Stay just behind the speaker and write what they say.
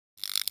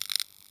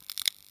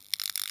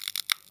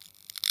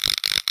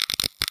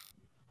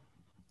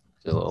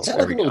Is that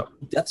like a little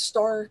Death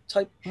Star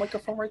type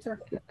microphone right there?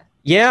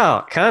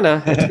 Yeah, kind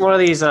of. It's one of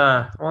these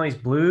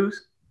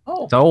blues.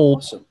 Oh, it's old.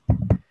 Awesome.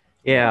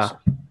 Yeah, awesome.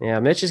 Yeah.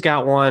 Mitch has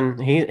got one.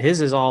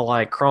 His is all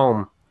like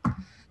chrome.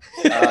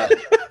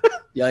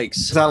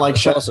 Yikes! I like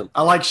awesome.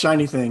 I like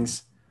shiny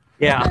things.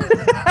 Yeah.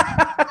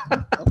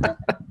 Okay.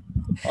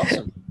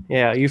 Awesome.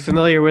 Yeah. You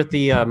familiar with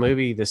the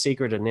movie The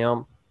Secret of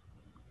Nim?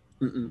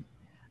 Mm-mm.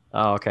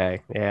 Oh,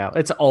 okay. Yeah,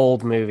 it's an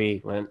old movie.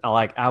 When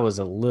I was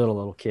a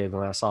little kid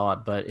when I saw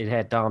it, but it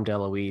had Dom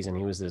DeLuise and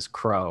he was this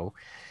crow,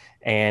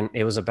 and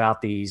it was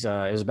about it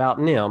was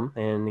about Nim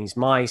and these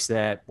mice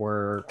that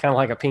were kind of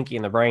like a Pinky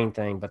and the Brain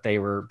thing, but they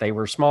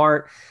were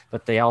smart,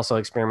 but they also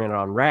experimented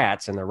on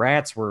rats, and the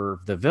rats were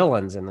the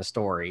villains in the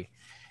story.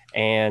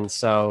 And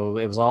so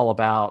it was all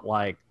about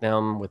like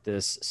them with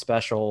this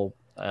special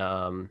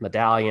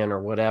medallion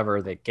or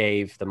whatever that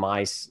gave the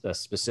mice a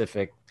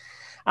specific,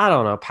 I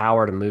don't know,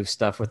 power to move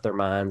stuff with their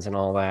minds and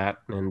all that.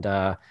 And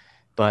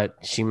but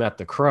she met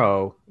the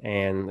crow,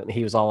 and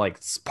he was all like,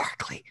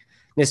 "Sparkly,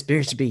 Miss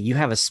Beersby, you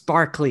have a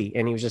sparkly,"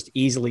 and he was just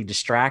easily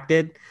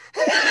distracted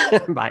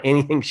by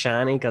anything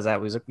shiny because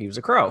he was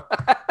a crow.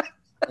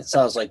 It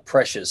sounds like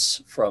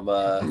Precious from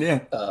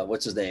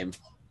what's his name?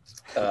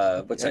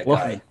 What's that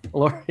guy?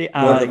 Lord of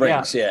the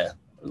Rings, yeah.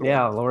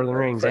 Yeah, Lord of the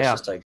Rings,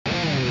 Precious yeah. Type.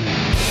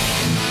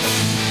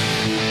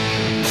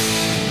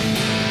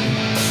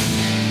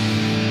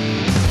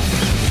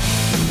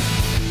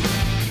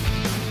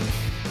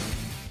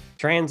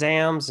 Trans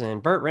Ams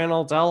and Burt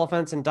Reynolds,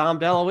 Elephants, and Dom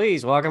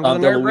DeLuise. Welcome to the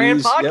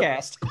NerdBrand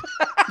Podcast. Yep.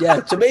 Yeah,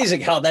 it's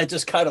amazing how that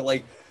just kind of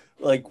like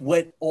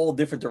went all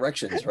different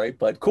directions, right?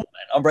 But cool,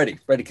 man. I'm ready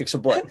to kick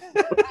some butt.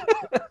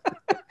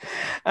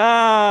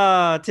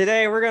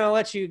 Today we're going to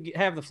let you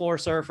have the floor,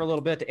 sir, for a little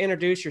bit to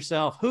introduce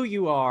yourself, who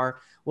you are,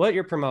 what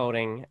you're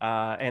promoting,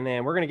 and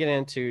then we're going to get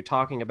into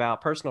talking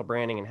about personal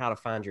branding and how to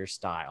find your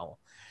style.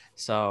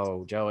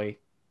 So, Joey,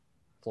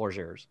 floor's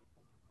yours.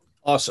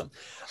 Awesome.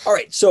 All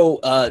right.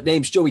 So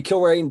name's Joey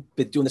Kilrain.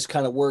 Been doing this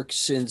kind of work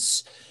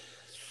since,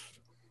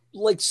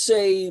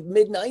 say,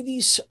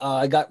 mid-90s.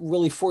 I got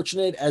really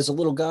fortunate as a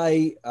little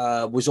guy,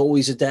 was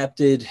always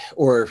attracted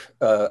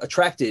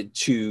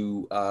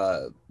to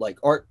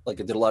art.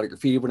 Like I did a lot of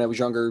graffiti when I was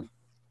younger.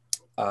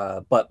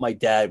 But my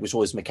dad was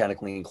always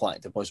mechanically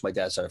inclined. Most of my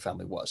dad's side of the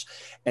family was.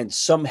 And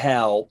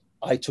somehow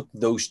I took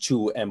those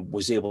two and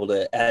was able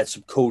to add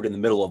some code in the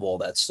middle of all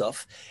that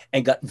stuff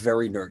and got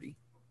very nerdy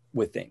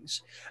with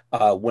things.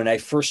 When I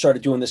first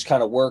started doing this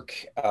kind of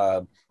work,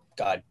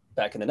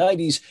 back in the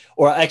 90s,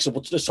 or actually,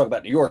 we'll just talk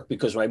about New York,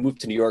 because when I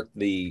moved to New York,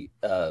 the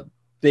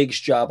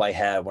biggest job I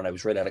had when I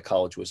was right out of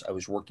college was I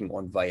was working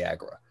on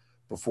Viagra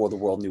before the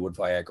world knew what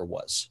Viagra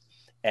was.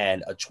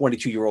 And a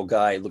 22-year-old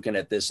guy looking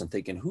at this and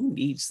thinking, who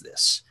needs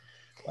this?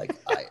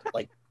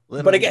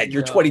 But again,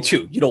 you're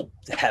 22. You don't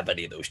have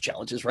any of those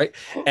challenges, right?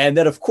 And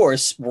then, of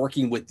course,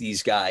 working with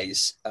these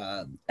guys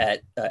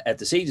at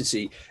this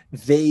agency,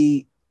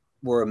 they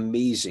were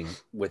amazing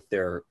with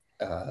their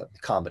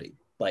comedy.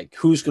 Like,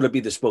 who's going to be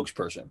the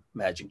spokesperson?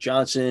 Magic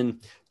Johnson,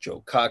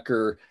 Joe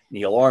Cocker,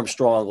 Neil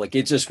Armstrong. Like,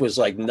 it just was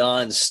like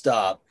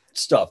nonstop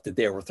stuff that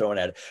they were throwing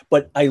at it.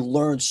 But I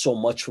learned so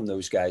much from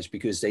those guys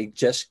because they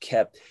just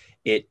kept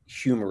it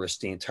humorous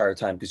the entire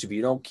time. Because if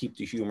you don't keep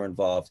the humor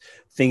involved,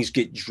 things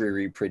get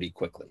dreary pretty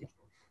quickly.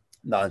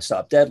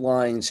 Nonstop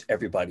deadlines,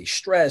 everybody's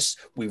stressed.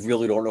 We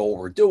really don't know what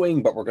we're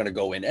doing, but we're going to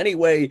go in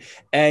anyway.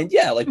 And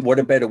yeah, like, what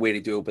a better way to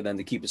do it, but then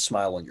to keep a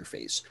smile on your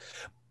face.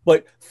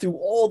 But through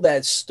all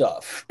that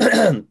stuff,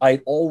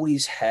 I'd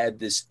always had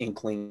this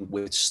inkling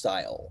with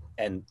style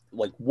and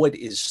like, what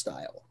is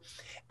style?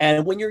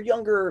 And when you're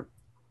younger,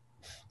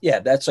 yeah,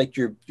 that's like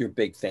your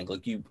big thing.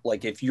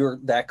 Like if you're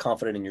that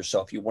confident in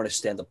yourself, you want to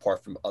stand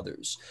apart from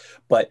others,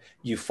 but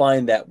you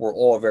find that we're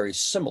all very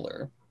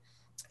similar.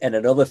 And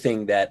another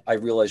thing that I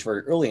realized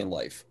very early in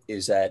life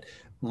is that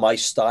my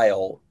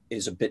style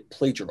is a bit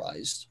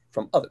plagiarized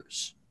from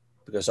others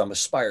because I'm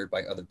inspired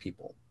by other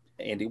people.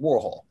 Andy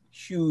Warhol,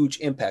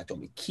 huge impact on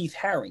me. Keith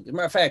Haring. As a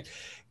matter of fact,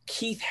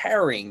 Keith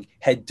Haring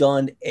had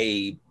done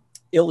a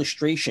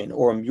illustration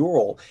or a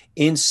mural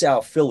in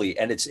South Philly,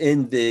 and it's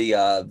in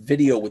the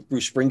video with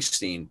Bruce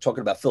Springsteen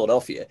talking about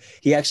Philadelphia.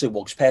 He actually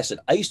walks past it.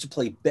 I used to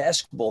play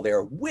basketball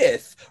there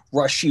with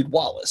Rasheed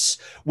Wallace,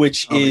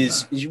 which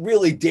is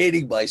really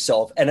dating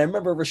myself. And I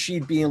remember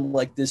Rasheed being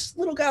like this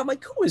little guy. I'm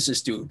like, who is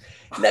this dude?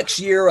 Next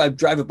year, I'm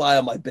driving by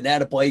on my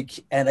banana bike,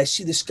 and I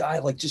see this guy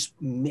like just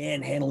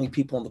manhandling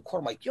people in the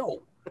corner. I'm like,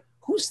 yo,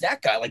 who's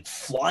that guy, like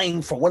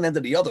flying from one end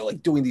to the other,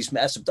 like doing these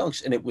massive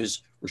dunks? And it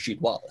was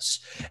Rasheed Wallace.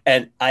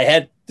 And I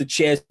had the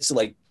chance to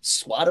like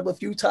swat him a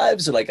few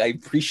times. And like, I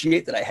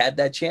appreciate that I had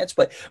that chance.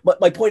 But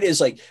my point is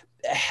like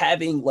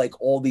having like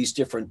all these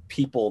different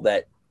people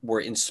that were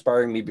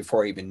inspiring me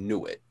before I even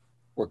knew it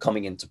were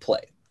coming into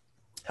play.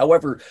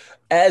 However,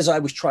 as I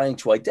was trying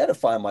to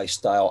identify my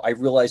style, I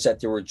realized that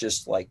there were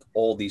just like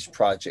all these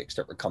projects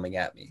that were coming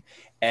at me.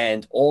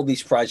 And all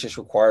these projects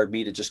required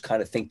me to just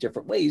kind of think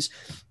different ways.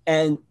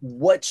 And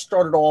what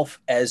started off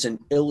as an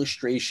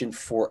illustration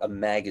for a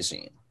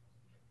magazine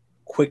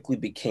quickly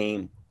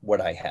became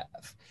what I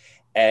have.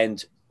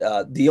 And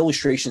the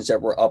illustrations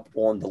that were up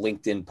on the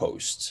LinkedIn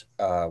post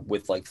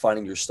with like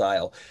finding your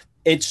style,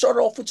 it started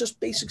off with just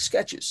basic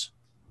sketches.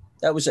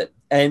 That was it.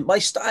 And my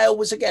style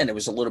was, again, it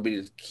was a little bit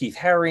of Keith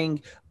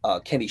Haring,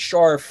 Kenny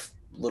Scharf,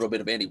 a little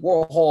bit of Andy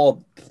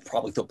Warhol,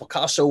 probably throw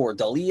Picasso or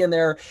Dali in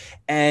there.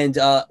 And,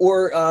 the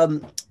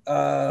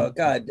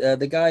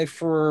guy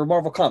for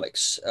Marvel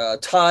Comics,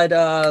 Todd,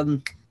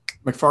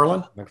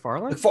 McFarlane?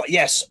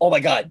 Yes. Oh my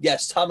God.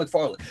 Yes. Todd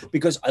McFarlane.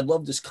 Because I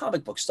love this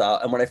comic book style.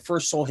 And when I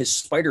first saw his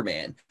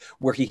Spider-Man,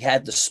 where he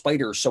had the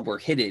spider somewhere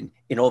hidden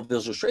in all of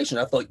those illustrations,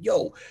 I thought,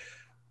 yo,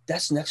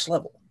 that's next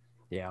level.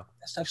 Yeah.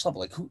 That's next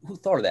level. Like, who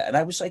thought of that? And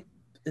I was like,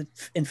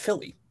 in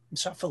Philly, in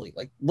South Philly,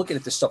 like looking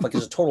at this stuff like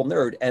as a total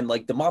nerd. And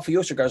like the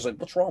mafioso guys like,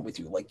 what's wrong with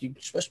you? Like, you're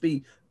supposed to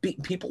be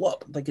beating people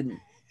up. I'm thinking,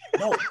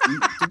 no,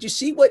 did you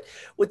see what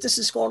this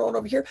is going on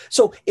over here?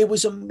 So it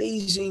was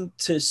amazing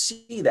to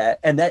see that.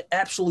 And that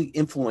absolutely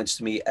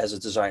influenced me as a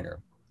designer.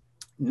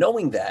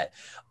 Knowing that,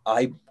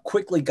 I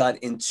quickly got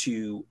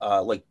into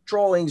like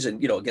drawings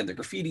and, again, the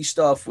graffiti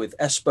stuff with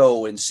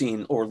Espo and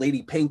seeing, or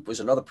Lady Pink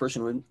was another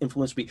person who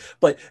influenced me.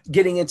 But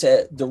getting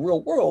into the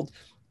real world,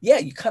 yeah,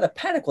 you kind of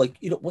panic, like,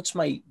 where's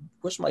my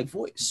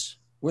voice?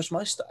 Where's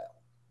my style?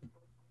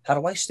 How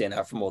do I stand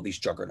out from all these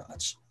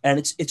juggernauts? And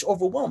it's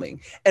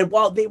overwhelming. And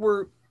while they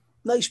were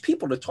nice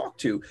people to talk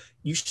to,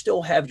 you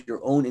still have your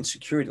own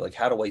insecurity. Like,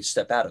 how do I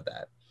step out of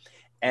that?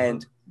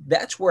 And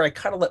that's where I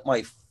kind of let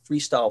my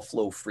freestyle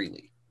flow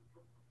freely.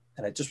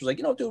 And I just was like,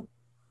 dude,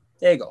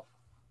 there you go.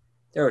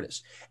 There it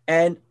is.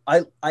 And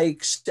I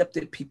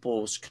accepted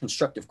people's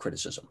constructive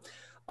criticism.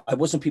 I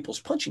wasn't people's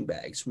punching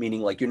bags, meaning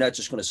like, you're not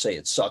just going to say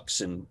it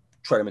sucks and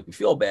try to make me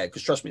feel bad.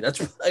 Because trust me,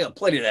 I got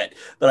plenty of that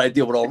I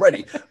deal with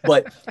already.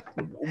 But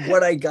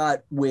what I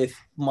got with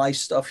my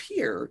stuff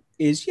here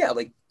is, yeah,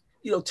 like,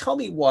 tell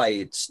me why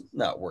it's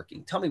not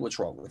working. Tell me what's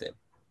wrong with it.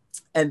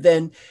 And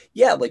then,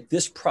 yeah, like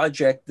this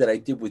project that I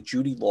did with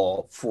Judy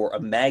Law for a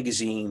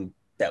magazine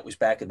that was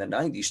back in the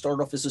 90s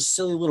started off as a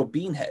silly little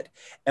beanhead.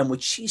 And when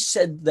she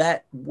said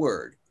that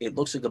word, it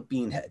looks like a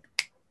beanhead.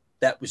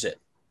 That was it.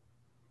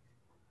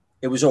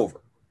 It was over.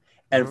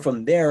 And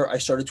from there, I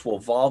started to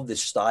evolve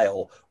this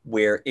style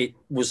where it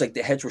was like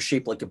the heads were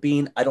shaped like a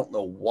bean. I don't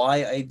know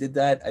why I did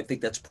that. I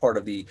think that's part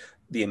of the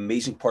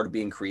amazing part of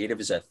being creative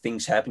is that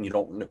things happen. You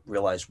don't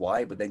realize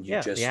why, but then you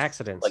just the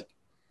accidents. Like,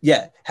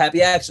 yeah,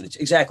 happy accidents.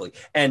 Exactly.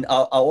 And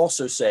I'll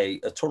also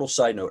say a total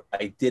side note.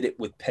 I did it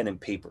with pen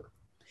and paper.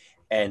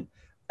 And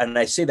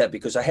I say that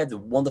because I had the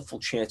wonderful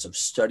chance of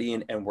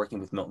studying and working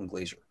with Milton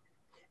Glaser.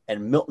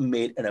 And Milton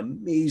made an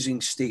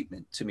amazing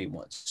statement to me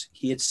once.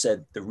 He had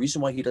said the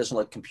reason why he doesn't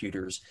like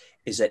computers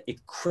is that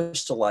it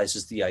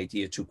crystallizes the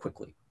idea too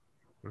quickly.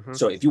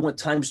 So if you want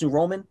Times New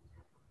Roman,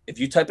 if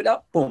you type it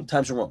out, boom,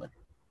 Times New Roman.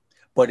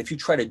 But if you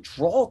try to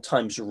draw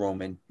Times New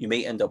Roman, you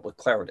may end up with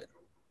Clarendon.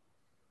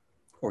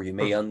 Or you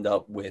may end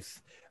up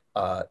with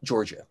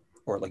Georgia.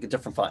 Or like a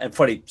different font. And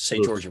funny to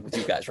say Georgia with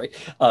you guys, right?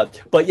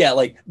 But yeah,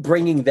 like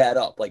bringing that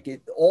up,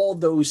 like all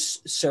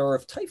those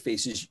serif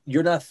typefaces,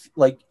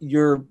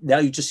 now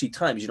you just see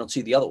Times, you don't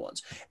see the other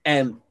ones.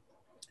 And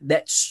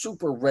that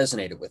super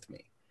resonated with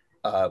me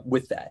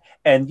with that.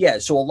 And yeah,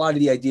 so a lot of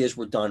the ideas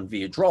were done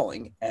via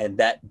drawing, and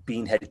that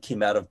beanhead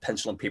came out of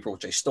pencil and paper,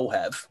 which I still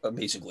have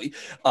amazingly.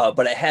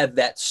 But I had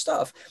that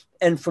stuff.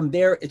 And from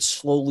there, it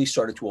slowly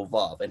started to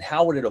evolve. And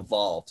how it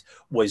evolved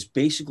was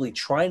basically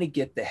trying to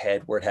get the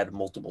head where it had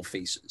multiple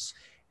faces.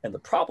 And the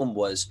problem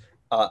was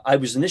I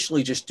was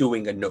initially just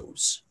doing a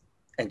nose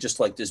and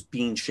just like this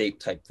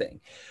bean-shaped type thing.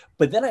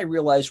 But then I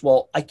realized,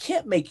 well, I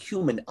can't make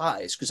human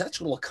eyes because that's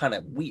going to look kind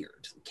of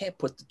weird. I can't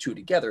put the two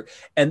together.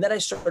 And then I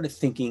started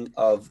thinking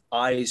of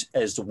eyes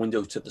as the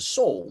window to the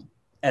soul.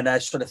 And I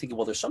started thinking,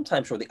 well, there's some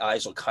times where the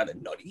eyes look kind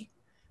of nutty.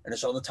 And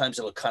there's other times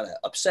that look kind of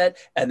upset.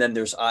 And then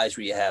there's eyes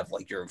where you have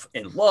like you're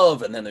in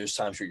love. And then there's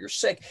times where you're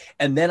sick.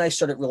 And then I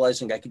started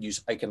realizing I could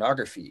use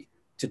iconography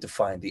to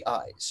define the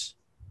eyes.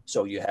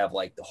 So you have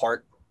like the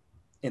heart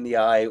in the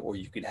eye, or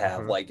you could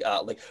have like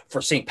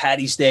for St.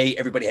 Patty's Day,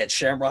 everybody had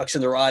shamrocks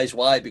in their eyes.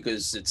 Why?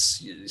 Because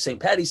it's St.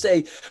 Patty's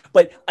Day.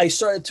 But I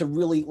started to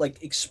really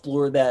like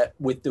explore that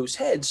with those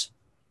heads.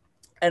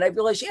 And I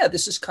realized, yeah,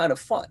 this is kind of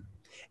fun.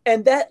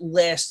 And that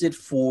lasted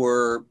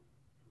for,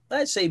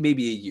 I'd say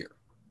maybe a year.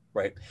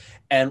 Right.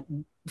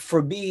 And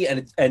for me,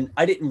 and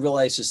I didn't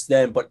realize this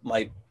then, but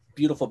my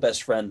beautiful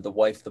best friend, the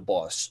wife, the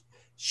boss,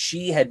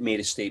 she had made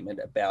a statement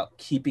about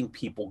keeping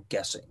people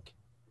guessing.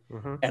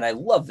 And I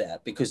love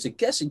that because the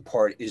guessing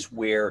part is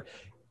where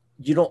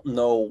you don't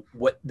know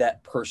what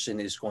that person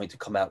is going to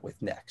come out with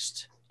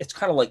next. It's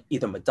kind of like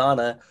either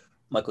Madonna,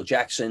 Michael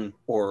Jackson,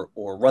 or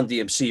Run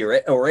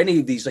DMC, or any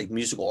of these like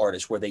musical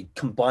artists where they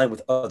combine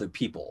with other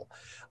people.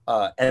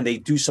 And they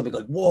do something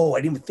like, whoa,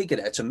 I didn't even think of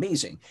that. It's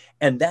amazing.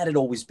 And that had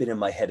always been in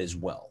my head as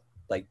well.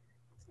 Like,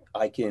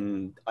 I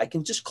can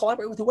just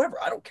collaborate with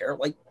whoever. I don't care.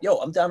 Like, yo,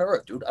 I'm down to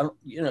earth, dude.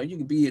 You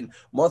could be in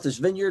Martha's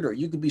Vineyard, or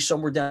you could be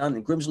somewhere down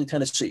in Grimsley,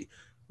 Tennessee.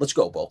 Let's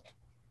go, Bo.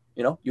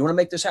 You want to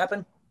make this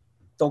happen?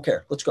 Don't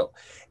care. Let's go.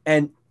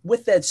 And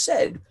with that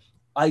said,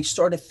 I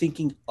started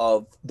thinking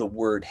of the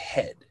word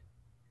head.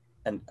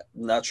 and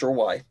I'm not sure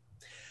why.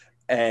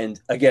 And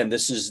again,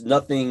 this is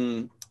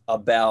nothing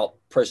about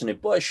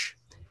President Bush,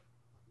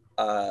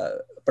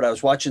 but I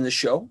was watching this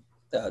show,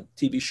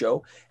 TV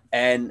show,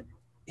 and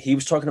he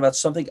was talking about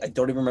something. I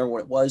don't even remember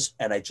what it was,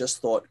 and I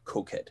just thought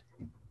cokehead.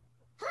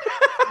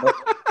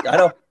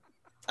 I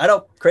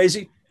know,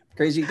 crazy.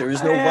 There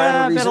is no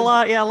rhyme or reason. A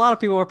lot of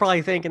people were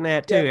probably thinking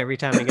that too every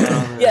time he got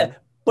on.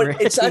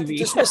 But it's not to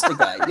dismiss the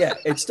guy. Yeah,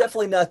 it's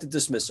definitely not to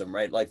dismiss him,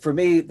 right? Like for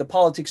me, the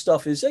politics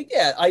stuff is like,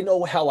 yeah, I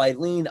know how I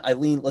lean.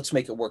 Let's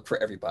make it work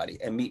for everybody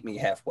and meet me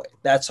halfway.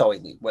 That's how I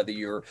lean. Whether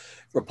you're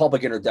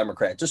Republican or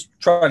Democrat, just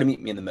try to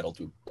meet me in the middle,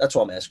 dude. That's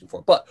all I'm asking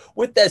for. But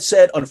with that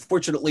said,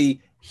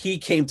 unfortunately, he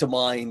came to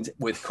mind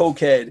with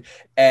cokehead,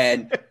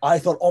 and I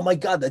thought, oh my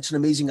God, that's an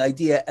amazing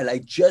idea. And I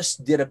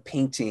just did a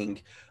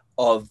painting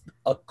of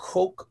a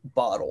Coke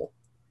bottle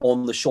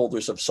on the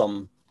shoulders of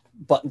some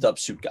buttoned up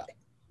suit guy.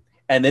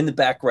 And in the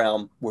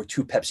background were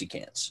 2 Pepsi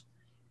cans.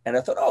 And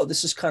I thought, oh,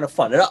 this is kind of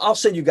fun. And I'll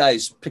send you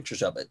guys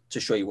pictures of it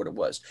to show you what it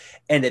was.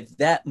 And at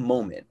that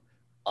moment,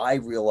 I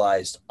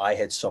realized I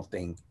had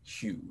something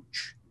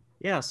huge.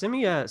 Yeah, send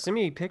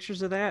me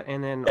pictures of that.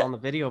 And then on the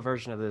video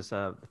version of this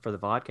for the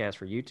podcast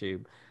for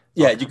YouTube.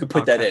 Yeah, you can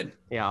put that in.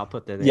 Yeah, I'll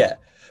put that in. Yeah,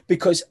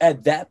 because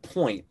at that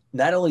point,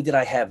 not only did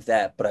I have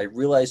that, but I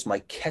realized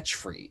my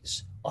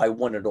catchphrase, I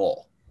want it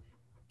all,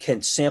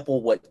 can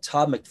sample what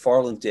Todd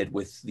McFarlane did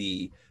with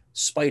the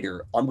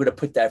spider. I'm going to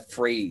put that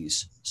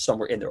phrase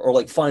somewhere in there, or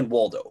like Find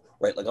Waldo,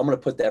 right? Like I'm going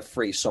to put that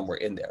phrase somewhere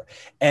in there.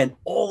 And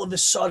all of a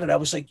sudden I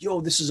was like, yo,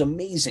 this is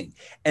amazing.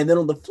 And then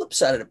on the flip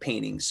side of the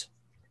paintings,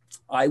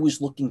 I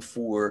was looking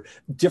for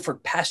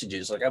different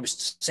passages. Like I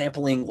was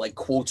sampling like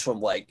quotes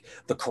from like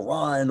the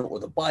Quran or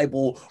the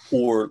Bible,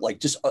 or like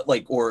just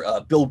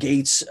Bill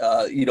Gates,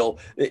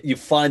 you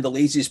find the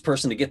laziest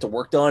person to get the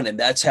work done. And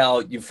that's how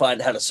you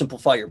find how to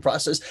simplify your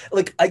process.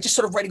 Like I just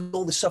started writing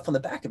all this stuff on the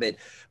back of it.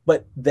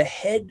 But the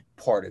head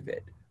part of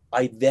it,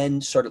 I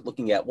then started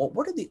looking at, well,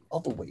 what are the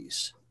other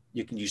ways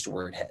you can use the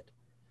word head?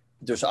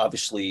 There's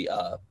obviously,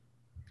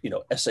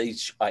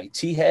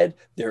 SHIT head.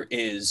 There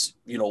is,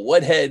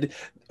 what head,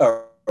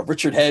 or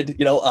Richard head,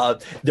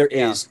 there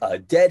is a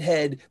dead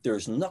head.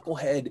 There's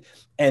knucklehead.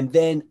 And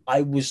then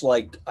I was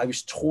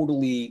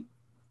totally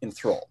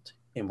enthralled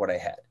in what I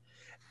had.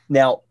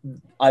 Now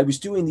I was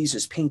doing these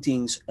as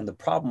paintings, and the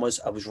problem was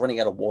I was running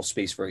out of wall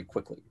space very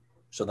quickly.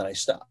 So then I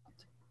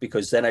stopped,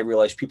 because then I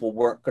realized people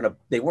weren't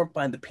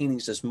buying the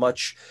paintings as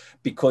much,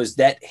 because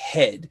that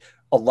head,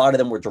 a lot of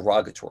them were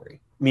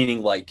derogatory,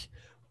 meaning like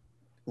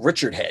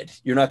Richard head,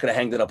 you're not going to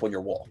hang that up on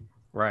your wall.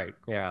 Right.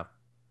 Yeah.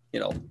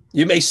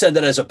 You may send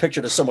it as a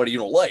picture to somebody you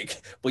don't like,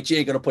 but you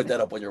ain't going to put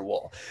that up on your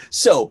wall.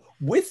 So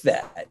with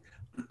that,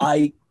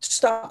 I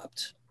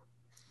stopped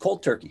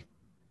cold turkey,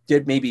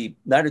 did maybe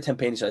 9 or 10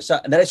 paintings. And I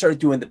stopped. And then I started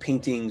doing the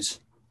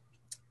paintings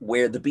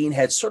where the bean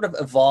head sort of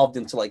evolved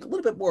into like a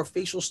little bit more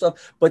facial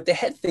stuff, but the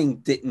head thing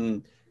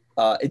didn't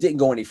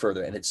go any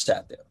further, and it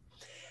sat there.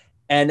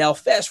 And now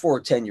fast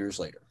forward 10 years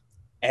later,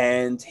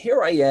 and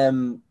here I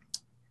am,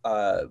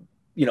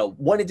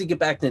 wanted to get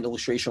back into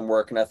illustration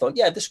work. And I thought,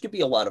 yeah, this could be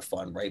a lot of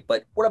fun, right?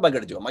 But what am I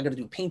going to do? Am I going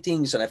to do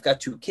paintings? And I've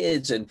got 2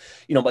 kids, and,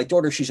 my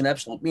daughter, she's an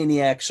absolute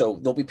maniac. So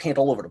there'll be paint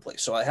all over the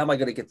place. So how am I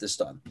going to get this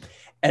done?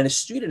 And a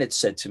student had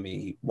said to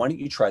me, why don't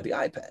you try the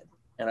iPad?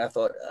 And I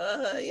thought,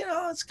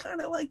 it's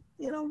kind of like,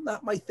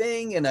 not my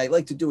thing. And I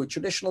like to do it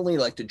traditionally,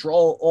 like to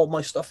draw all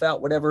my stuff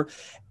out, whatever.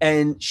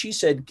 And she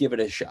said, give it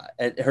a shot.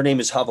 And her name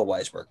is Hava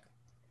Weisberg.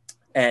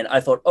 And I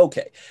thought,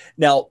 okay,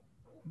 now,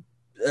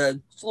 a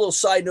little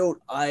side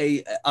note,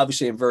 I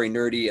obviously am very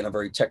nerdy and I'm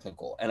very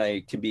technical, and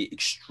I can be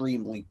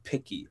extremely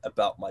picky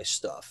about my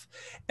stuff.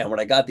 And when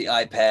I got the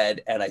iPad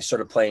and I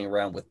started playing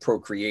around with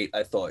Procreate,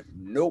 I thought,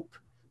 nope,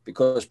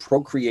 because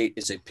Procreate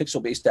is a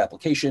pixel-based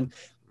application,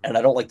 and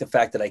I don't like the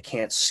fact that I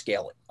can't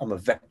scale it. I'm a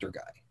vector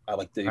guy. I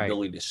like the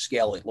ability to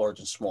scale it large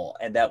and small.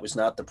 And that was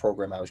not the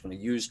program I was going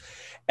to use.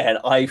 And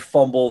I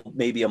fumbled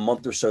maybe a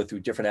month or so through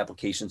different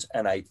applications,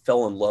 and I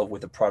fell in love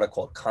with a product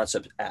called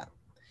Concept App.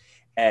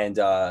 And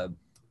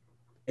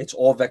it's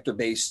all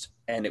vector-based,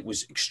 and it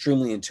was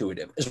extremely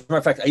intuitive. As a matter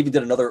of fact, I even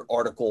did another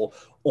article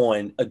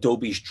on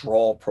Adobe's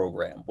Draw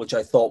program, which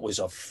I thought was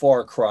a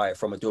far cry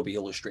from Adobe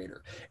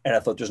Illustrator. And I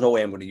thought, there's no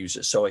way I'm going to use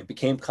this. So it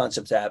became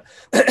Concept App.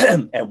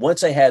 And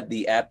once I had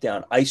the app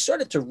down, I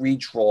started to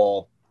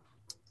redraw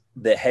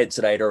the heads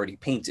that I had already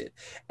painted.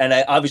 And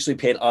I obviously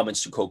paid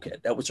homage to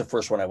Cokehead. That was the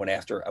first one I went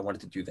after. I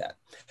wanted to do that.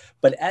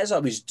 But as I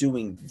was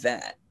doing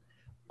that,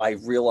 I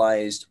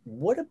realized,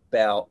 what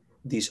about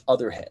these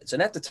other heads?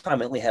 And at the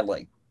time I only had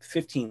like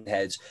 15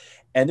 heads,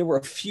 and there were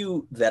a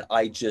few that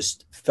I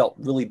just felt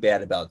really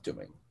bad about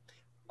doing.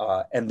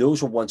 And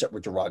those were ones that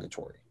were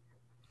derogatory.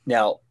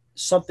 Now,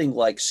 something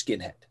like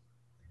skinhead,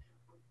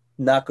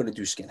 not going to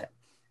do skinhead.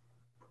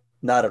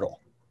 Not at all.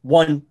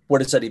 1, what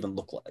does that even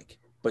look like?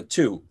 But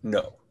 2,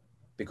 no,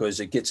 because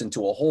it gets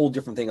into a whole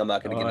different thing I'm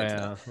not going to get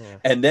into. Yeah.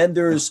 And then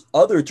there's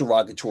other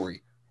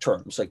derogatory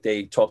terms. Like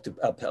they talk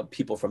to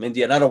people from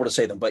India, and I don't want to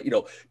say them, but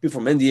people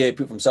from India,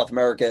 people from South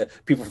America,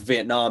 people from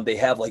Vietnam, they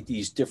have like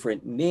these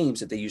different names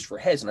that they use for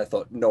heads. And I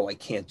thought, no, I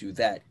can't do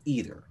that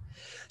either.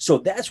 So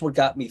that's what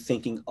got me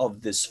thinking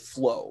of this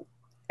flow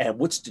and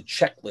what's the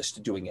checklist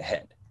to doing a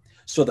head.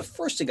 So the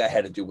first thing I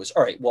had to do was,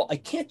 all right, well, I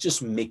can't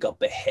just make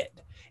up a head.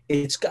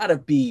 It's got to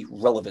be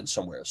relevant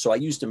somewhere. So I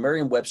used the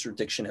Merriam-Webster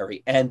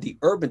dictionary and the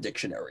Urban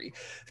Dictionary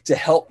to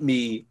help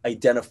me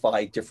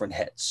identify different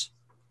heads.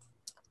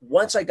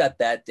 Once I got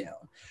that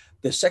down,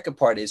 the second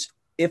part is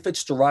if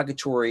it's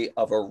derogatory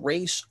of a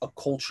race, a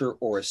culture,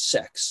 or a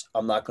sex,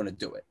 I'm not going to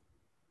do it,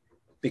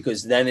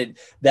 because then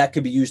that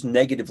could be used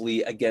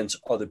negatively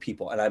against other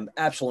people. And I'm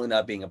absolutely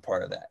not being a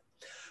part of that.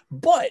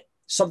 But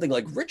something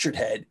like Richard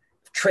Head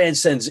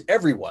transcends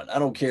everyone. I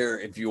don't care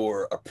if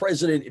you're a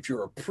president, if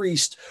you're a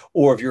priest,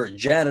 or if you're a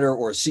janitor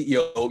or a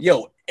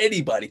CEO,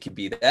 anybody can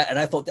be that. And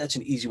I thought that's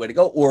an easy way to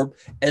go. Or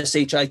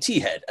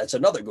SHIT head. That's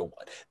another good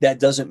one.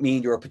 That doesn't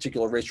mean you're a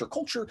particular race or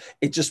culture.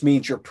 It just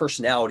means your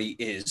personality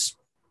is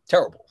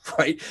terrible,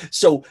 right?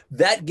 So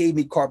that gave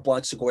me carte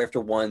blanche to go after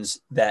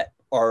ones that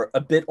are a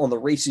bit on the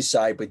racy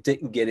side, but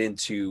didn't get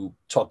into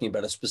talking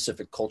about a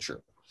specific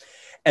culture.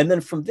 And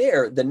then from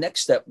there, the next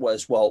step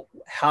was, well,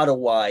 how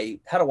do I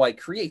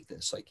create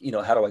this? Like,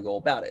 how do I go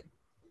about it?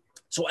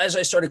 So as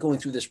I started going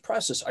through this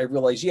process, I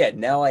realized,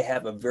 now I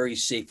have a very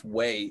safe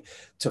way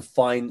to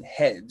find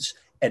heads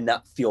and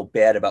not feel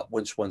bad about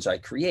which ones I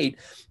create.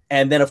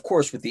 And then, of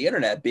course, with the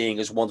internet being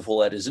as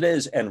wonderful as it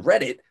is, and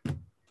Reddit,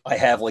 I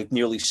have like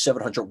nearly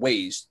 700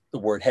 ways the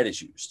word head is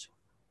used.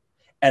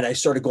 And I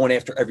started going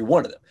after every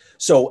one of them.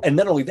 So, and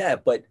not only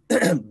that, but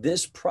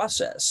this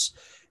process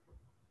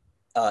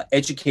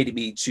educated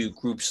me to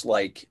groups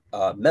like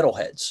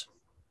metalheads,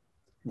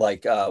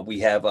 like we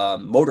have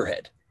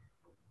Motorhead.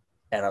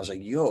 And I was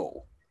like,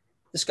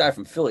 this guy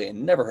from Philly, I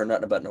never heard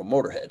nothing about no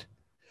Motorhead.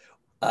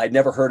 I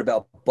never heard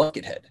about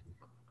Buckethead.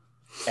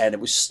 And it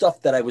was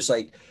stuff that I was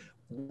like,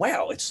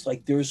 wow, it's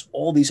like there's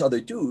all these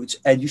other dudes,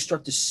 and you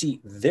start to see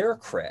their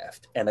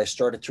craft. And I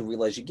started to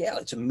realize,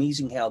 it's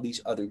amazing how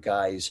these other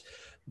guys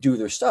do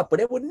their stuff, but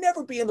it would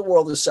never be in the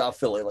world of South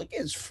Philly. Like,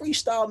 it's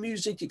freestyle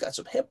music, you got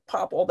some hip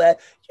hop, all that.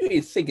 You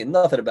ain't thinking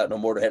nothing about no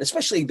Motorhead,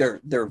 especially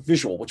their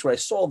visual, which when I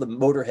saw the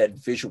Motorhead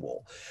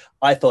visual,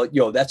 I thought,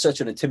 that's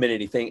such an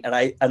intimidating thing. And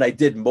I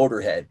did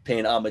Motorhead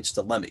paying homage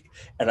to Lemmy.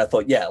 And I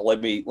thought,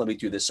 let me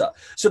do this up.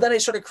 So then I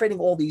started creating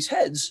all these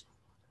heads,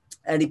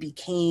 and it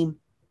became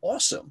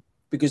awesome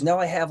because now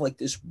I have like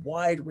this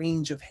wide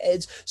range of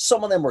heads.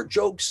 Some of them are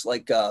jokes,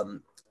 like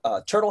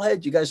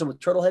Turtlehead. You guys know what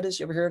Turtlehead is?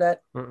 You ever hear of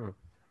that? Mm-mm.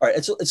 All right,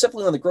 it's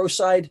definitely on the gross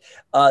side.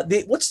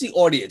 What's the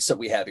audience that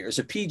we have here? Is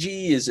it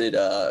PG? Is it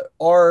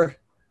R?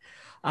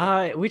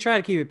 We try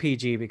to keep it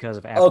PG because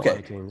of Apple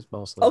iTunes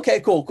mostly. Okay,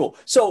 cool.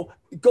 So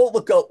go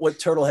look up what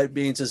Turtlehead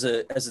means as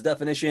a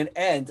definition.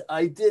 And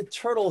I did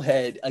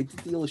Turtlehead. I did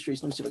the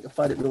illustration. Let me see if I can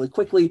find it really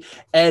quickly.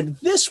 And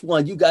this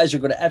one you guys are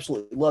going to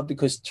absolutely love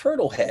because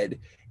Turtlehead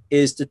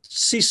is the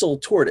Cecil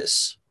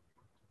Tortoise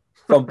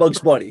from Bugs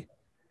Bunny.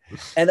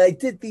 And I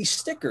did these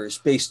stickers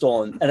based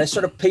on, and I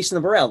started pasting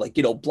them around, like,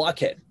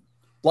 Blockhead.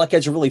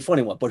 Blockhead's a really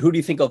funny one, but who do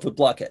you think of with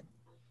Blockhead?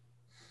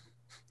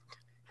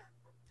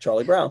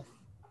 Charlie Brown.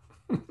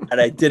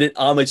 And I did it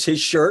homage his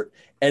shirt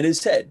and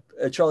his head,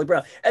 Charlie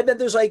Brown. And then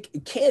there's like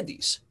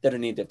candies that are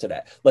named after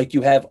that. Like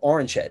you have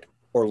Orange Head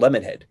or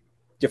Lemon Head,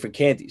 different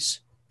candies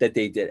that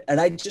they did.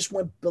 And I just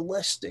went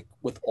ballistic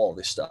with all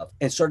this stuff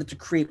and started to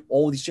create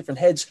all these different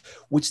heads,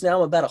 which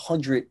now about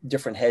 100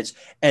 different heads.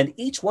 And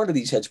each one of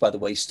these heads, by the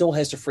way, still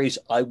has the phrase,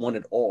 I want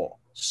it all,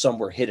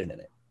 somewhere hidden in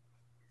it.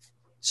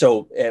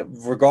 So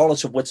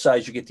regardless of what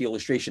size you get the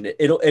illustration,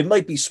 it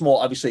might be small,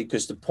 obviously,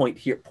 because the point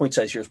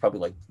size here is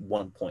probably like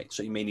 1 point.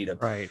 So you may need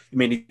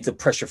to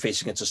press your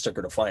face against a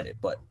sticker to find it.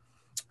 But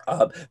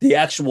the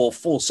actual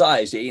full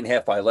size, the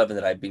 8.5 by 11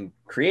 that I've been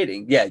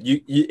creating,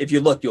 if you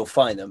look, you'll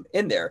find them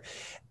in there.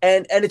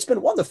 And it's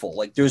been wonderful.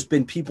 Like there's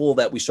been people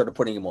that we started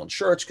putting them on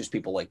shirts because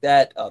people like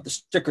that. The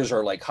stickers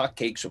are like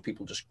hotcakes, so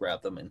people just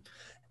grab them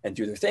and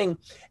do their thing.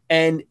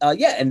 And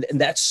and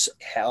that's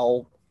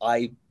how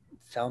I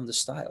found the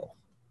style.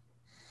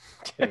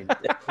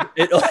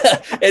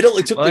 It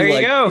only took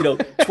me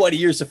 20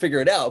 years to figure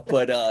it out,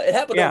 but it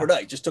happened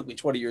overnight. It just took me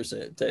 20 years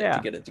to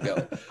get it to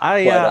go.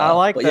 I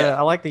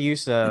like the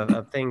use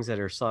of things that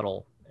are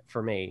subtle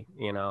for me,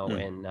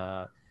 and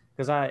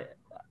because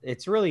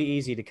it's really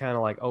easy to kind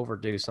of like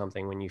overdo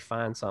something when you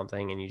find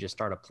something and you just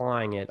start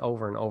applying it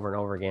over and over and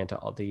over again to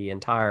the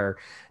entire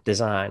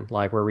design.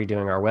 Like we're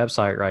redoing our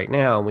website right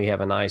now, and we have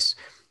a nice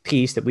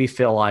piece that we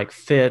feel like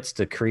fits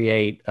to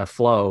create a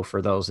flow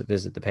for those that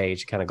visit the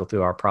page, kind of go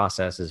through our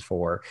processes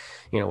for,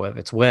 whether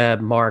it's web,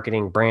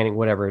 marketing, branding,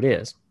 whatever it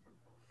is.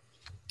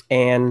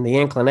 And the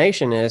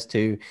inclination is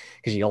to,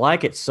 because you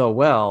like it so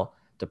well,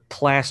 to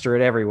plaster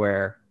it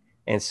everywhere.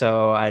 And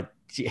so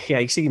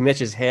you see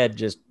Mitch's head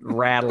just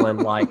rattling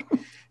like,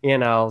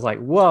 it's like,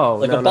 whoa.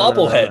 Like a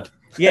bobblehead.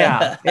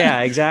 Yeah,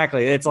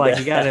 exactly. It's like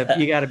you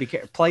gotta be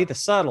careful. Play the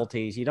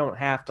subtleties. You don't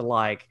have to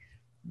like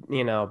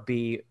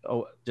be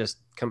just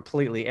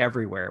completely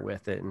everywhere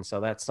with it. And so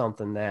that's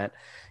something that,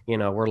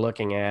 we're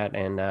looking at,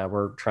 and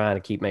we're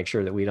trying to make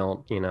sure that we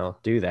don't,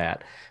 do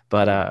that.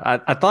 But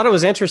I thought it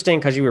was interesting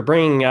because you were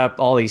bringing up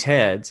all these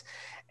heads,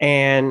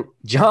 and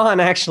John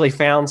actually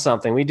found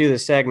something. We do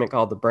this segment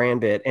called the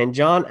BrandBit, and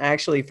John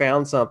actually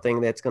found something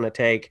that's going to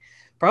take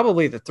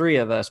probably the three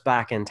of us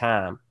back in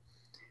time,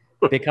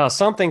 because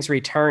something's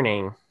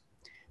returning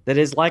that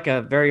is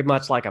very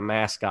much like a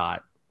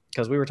mascot.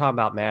 Because we were talking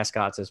about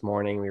mascots this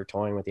morning. We were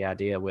toying with the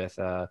idea with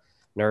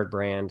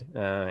NerdBrand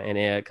and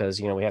it,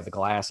 because, we have the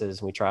glasses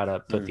and we try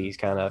to put these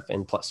kind of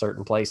in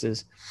certain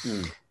places.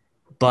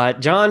 But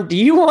John, do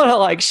you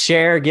want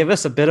to give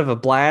us a bit of a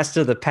blast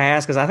of the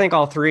past? Because I think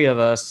all three of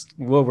us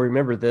will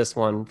remember this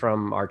one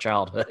from our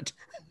childhood.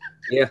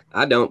 Yeah,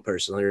 I don't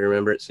personally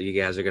remember it, so you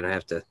guys are going to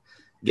have to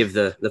give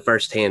the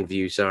first-hand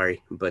view.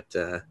 Sorry, but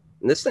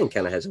this thing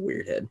kind of has a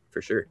weird head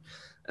for sure.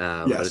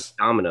 But it's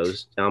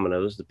Domino's.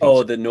 The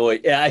pizza. The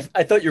NOID. Yeah,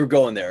 I thought you were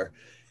going there.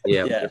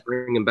 Yeah. They're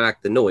bringing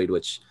back the NOID,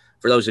 which,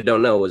 for those who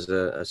don't know, was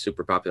a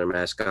super popular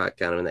mascot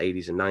kind of in the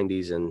 80s and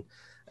 90s.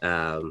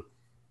 And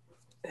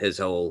his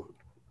whole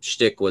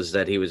shtick was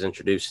that he was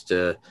introduced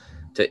to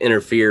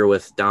interfere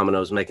with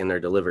Domino's making their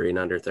delivery in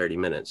under 30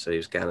 minutes. So he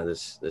was kind of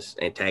this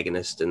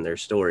antagonist in their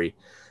story.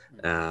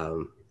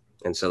 And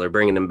so they're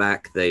bringing him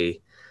back.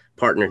 They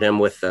partnered him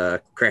with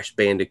a Crash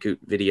Bandicoot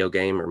video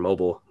game or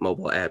mobile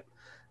app.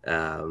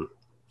 And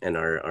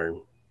I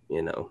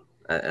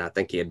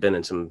think he had been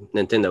in some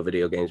Nintendo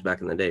video games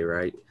back in the day,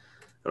 right? I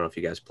don't know if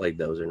you guys played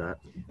those or not.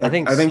 I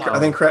think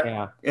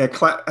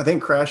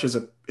Crash is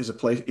a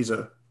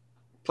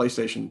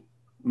PlayStation,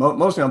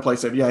 mostly on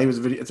PlayStation. Yeah,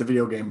 it's a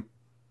video game.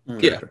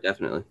 Yeah,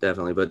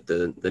 definitely. But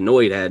the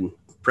NOID had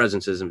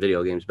presences in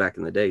video games back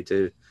in the day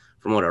too.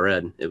 From what I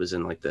read, it was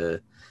in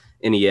the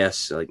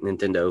NES,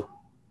 Nintendo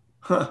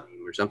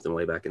or something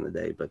way back in the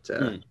day. But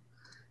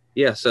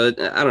yeah, so I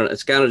don't know.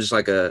 It's kind of just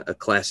like a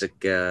classic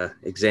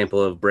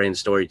example of brand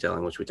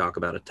storytelling, which we talk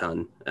about a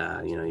ton.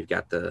 You've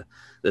got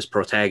this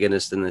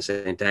protagonist and this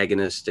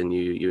antagonist, and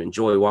you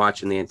enjoy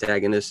watching the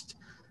antagonist,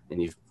 and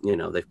they've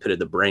pitted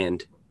the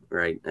brand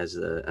right as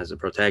a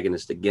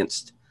protagonist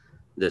against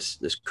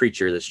this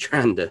creature that's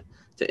trying to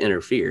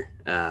interfere.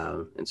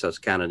 And so it's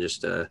kind of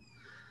just a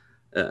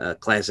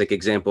classic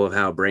example of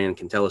how a brand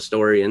can tell a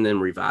story and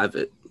then revive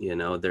it.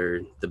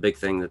 The big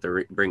thing that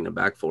they're bringing it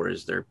back for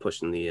is they're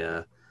pushing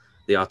the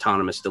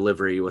autonomous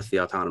delivery with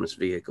the autonomous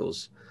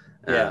vehicles.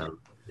 And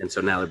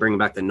so now they're bringing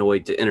back the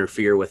NOID to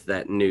interfere with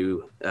that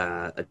new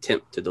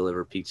attempt to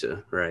deliver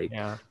pizza, right?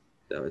 Yeah.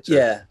 So it's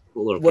a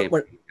little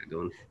campaign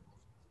going.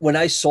 When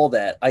I saw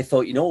that, I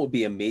thought, what would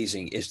be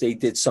amazing is they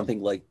did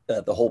something like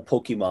the whole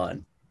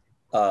Pokemon,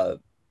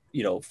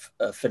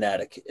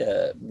 fanatic,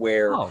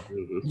 where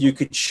you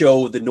could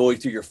show the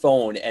NOID through your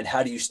phone, and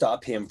how do you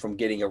stop him from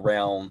getting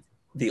around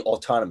the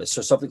autonomous?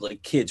 So something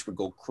like kids would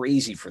go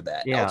crazy for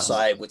that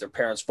outside with their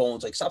parents'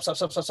 phones, stop.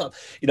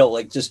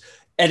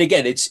 And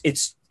again,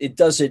 it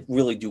doesn't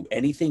really do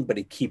anything, but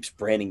it keeps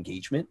brand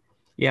engagement.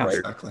 Yeah, right?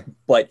 Exactly.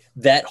 But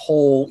that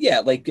whole,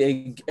 I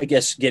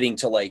guess getting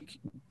to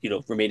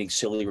remaining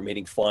silly,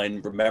 remaining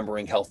fun,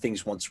 remembering how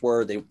things once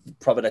were, they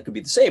probably not could be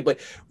the same, but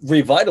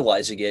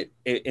revitalizing it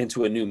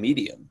into a new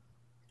medium.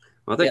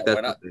 Well, I think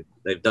that's what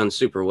they've done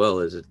super well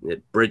is it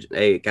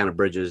kind of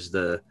bridges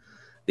the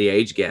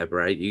age gap,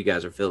 right? You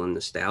guys are feeling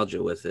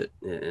nostalgia with it,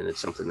 and it's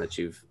something that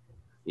you've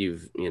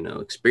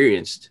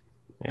experienced.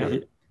 Yeah.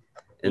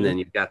 And then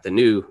you've got the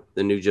new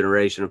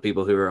generation of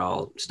people who are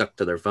all stuck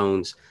to their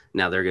phones.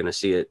 Now they're going to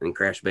see it in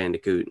Crash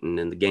Bandicoot and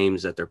in the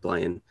games that they're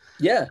playing.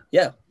 Yeah.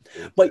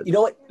 But you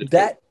know what?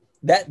 That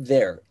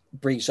there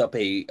brings up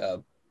a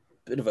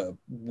bit of a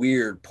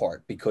weird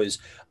part, because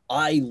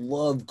I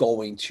love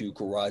going to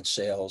garage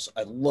sales.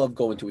 I love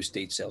going to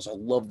estate sales. I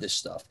love this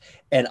stuff.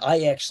 And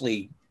I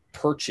actually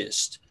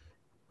purchased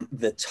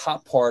the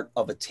top part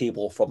of a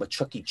table from a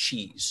Chuck E.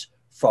 Cheese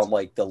from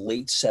the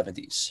late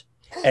 70s.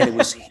 And it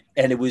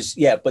was,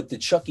 but the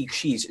Chuck E.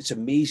 Cheese, it's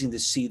amazing to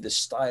see the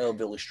style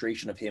of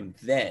illustration of him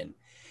then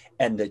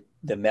and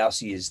the mouse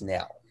he is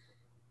now.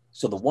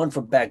 So the one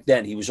from back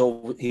then, he was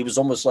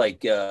almost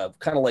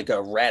kind of like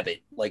a rabbit,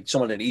 like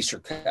someone in an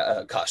Easter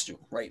costume,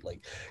 right?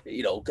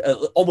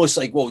 Almost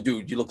like, whoa,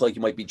 dude, you look like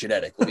you might be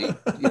genetic. Let me,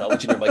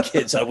 engineer my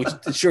kids. I was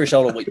sure as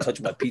hell don't wait to touch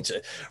my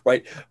pizza,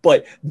 right?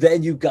 But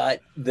then you got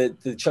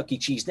the Chuck E.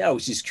 Cheese now,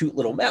 which is this cute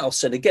little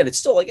mouse. And again, it's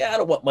still I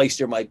don't want mice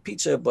near my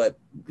pizza, but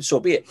so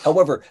be it.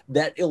 However,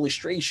 that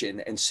illustration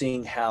and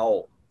seeing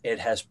how it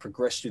has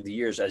progressed through the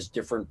years as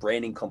different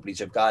branding companies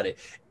have got it,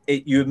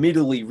 you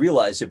immediately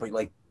realize it, but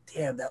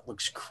damn, that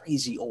looks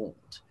crazy old.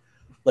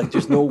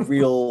 There's no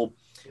real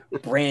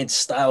brand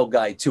style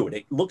guide to it.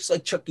 It looks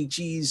like Chuck E.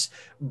 Cheese,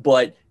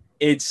 but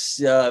it's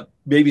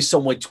maybe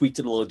someone tweaked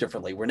it a little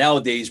differently, where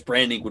nowadays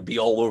branding would be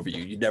all over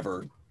you. You'd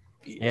never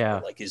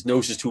like his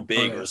nose is too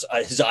big, or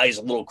his eyes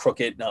a little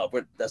crooked. No,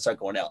 but that's not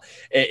going out.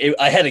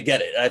 I had to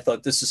get it. I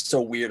thought, this is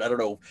so weird. I don't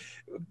know.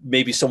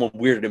 Maybe someone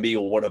weirder than me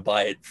will want to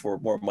buy it for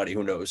more money.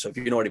 Who knows? So if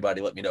you know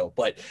anybody, let me know.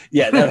 But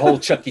yeah, that whole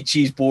Chuck E.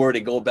 Cheese board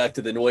and going back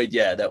to the NOID.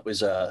 Yeah, that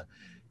was, I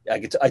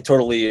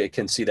totally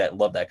can see that and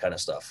love that kind of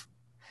stuff.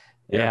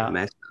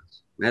 Yeah.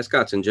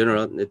 Mascots in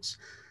general. It's,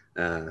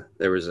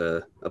 there was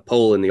a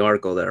poll in the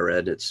article that I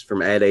read. It's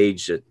from Ad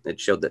Age. It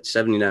showed that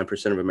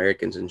 79% of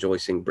Americans enjoy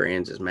seeing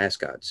brands as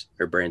mascots,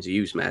 or brands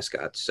use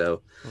mascots.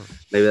 So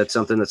maybe that's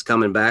something that's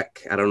coming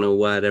back. I don't know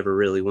why it ever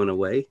really went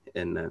away.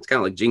 And it's kind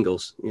of like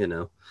Jingles,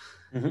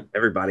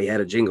 everybody had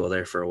a jingle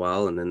there for a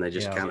while, and then they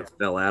just kind of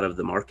fell out of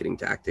the marketing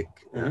tactic,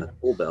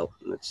 full belt.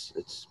 And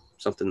it's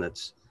something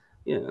that's,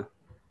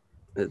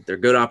 they're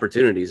good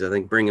opportunities. I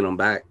think bringing them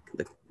back,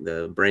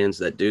 the brands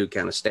that do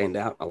kind of stand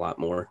out a lot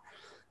more.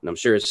 And I'm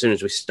sure as soon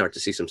as we start to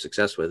see some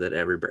success with it,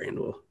 every brand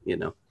will,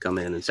 come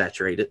in and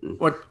saturate it, and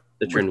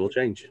the trend will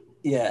change.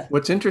 Yeah.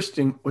 What's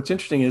interesting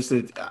is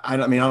that Joey, I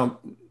don't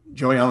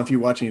know if you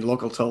watch any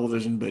local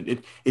television, but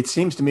it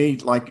seems to me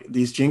like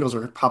these jingles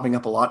are popping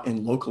up a lot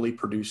in locally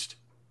produced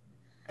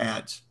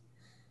ads.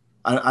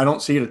 I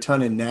don't see it a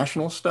ton in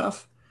national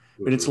stuff,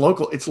 but it's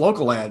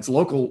local ads,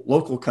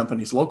 local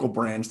companies, local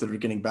brands that are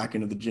getting back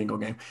into the jingle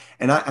game.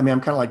 And I'm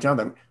kind of like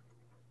Jonathan,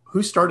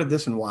 who started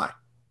this and why?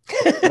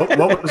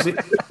 What was it?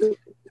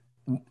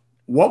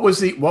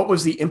 What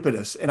was the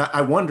impetus? And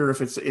I wonder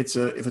if it's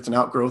an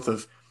outgrowth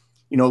of,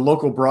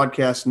 local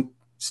broadcast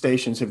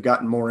stations have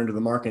gotten more into the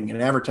marketing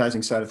and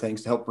advertising side of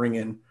things to help bring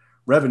in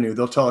revenue.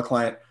 They'll tell a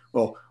client,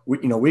 well,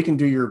 we can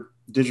do your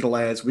digital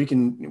ads, we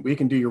can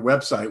do your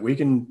website, we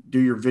can do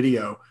your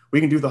video, we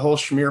can do the whole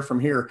schmear from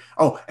here.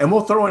 Oh, and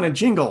we'll throw in a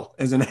jingle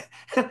as an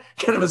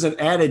kind of as an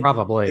added,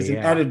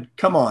 added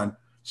come on.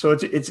 So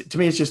it's to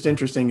me, it's just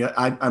interesting.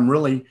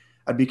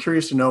 I'd be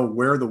curious to know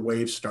where the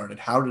wave started.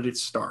 How did it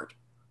start,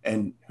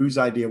 and whose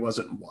idea was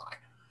it, and why?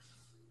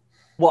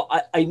 Well,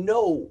 I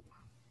know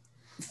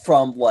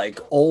from like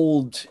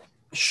old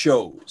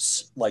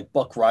shows like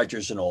Buck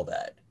Rogers and all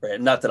that, right?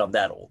 Not that I'm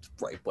that old,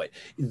 right? But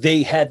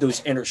they had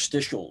those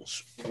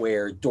interstitials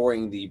where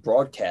during the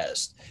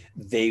broadcast,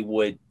 they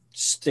would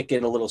stick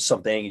in a little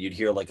something and you'd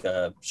hear like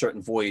a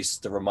certain voice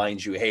that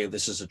reminds you, hey,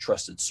 this is a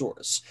trusted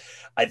source.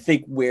 I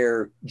think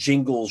where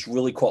jingles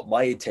really caught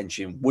my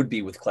attention would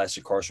be with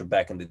classic cars from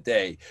back in the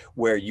day,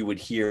 where you would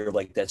hear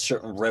like that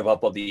certain rev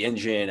up of the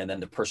engine and then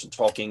the person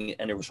talking,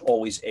 and there was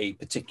always a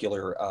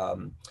particular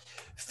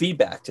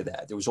feedback to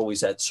that. There was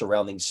always that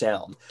surrounding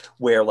sound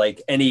where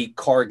like any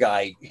car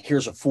guy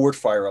hears a Ford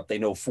fire up, they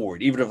know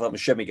Ford. Even if I'm a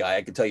Chevy guy,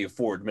 I can tell you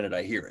Ford the minute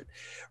I hear it,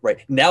 right?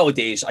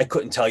 Nowadays, I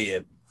couldn't tell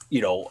you,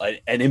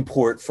 an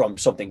import from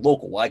something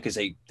local. Why? Because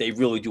they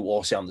really do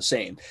all sound the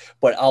same.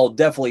 But I'll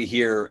definitely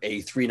hear a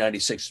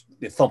 396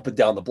 thumping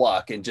down the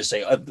block and just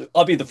say,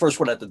 I'll be the first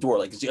one at the door,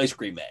 like it's the ice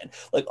cream man.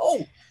 Like,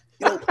 oh,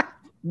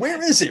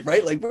 where is it?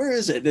 Right? Like, where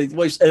is it? And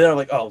then I'm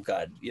like, oh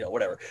God,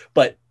 whatever.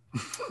 But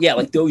yeah,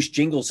 like those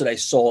jingles that I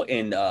saw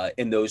in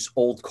those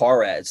old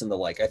car ads and the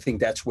like, I think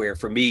that's where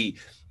for me,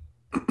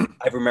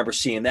 I remember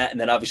seeing that. And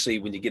then obviously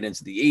when you get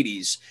into the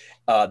 80s,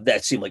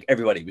 that seemed like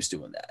everybody was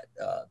doing that.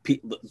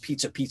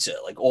 Pizza,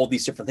 like all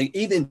these different things.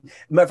 Even,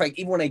 matter of fact,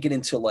 even when I get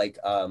into like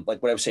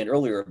what I was saying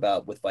earlier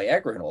about with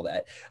Viagra and all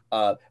that,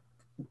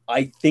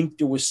 I think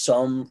there was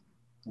some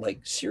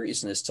like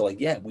seriousness to like,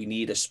 yeah, we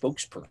need a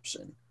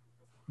spokesperson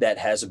that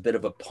has a bit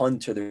of a pun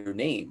to their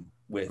name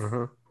with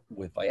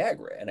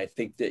Viagra. And I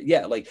think that,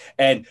 yeah, like,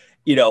 and,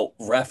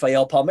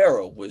 Rafael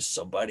Palmeiro was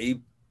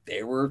somebody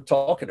they were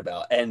talking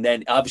about. And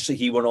then obviously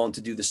he went on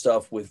to do the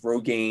stuff with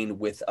Rogaine,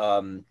 with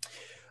who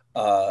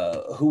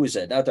is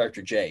that? Not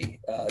Dr. J,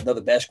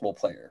 another basketball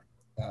player.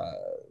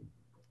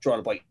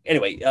 Drawing a blank.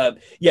 Anyway,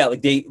 yeah,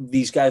 like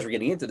these guys were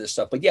getting into this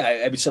stuff. But yeah,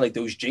 I would say like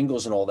those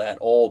jingles and all that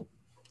all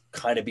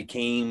kind of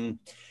became,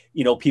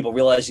 people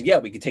realizing, yeah,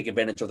 we could take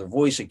advantage of their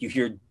voice. Like you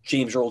hear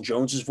James Earl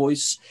Jones's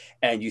voice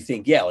and you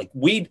think, yeah, like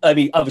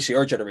obviously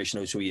our generation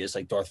knows who he is,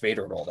 like Darth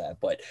Vader and all that,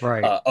 but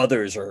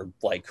others are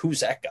like,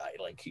 who's that guy?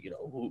 Like,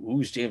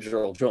 who's James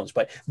Earl Jones?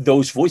 But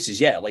those voices,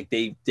 yeah, like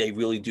they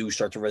really do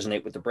start to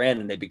resonate with the brand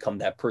and they become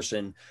that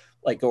person,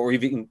 like, or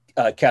even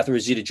Catherine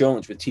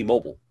Zeta-Jones with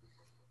T-Mobile,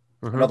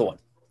 another one,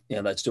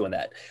 that's doing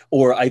that.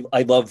 Or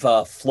I love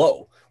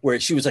Flo, where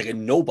she was like a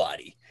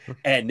nobody.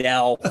 And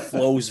now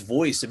Flo's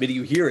voice, the minute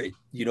you hear it,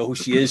 you know who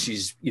she is.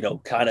 She's,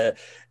 kind of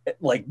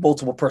like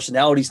multiple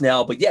personalities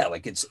now. But yeah,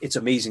 like it's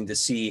amazing to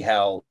see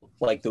how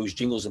like those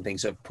jingles and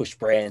things have pushed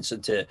brands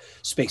into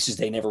spaces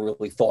they never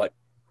really thought,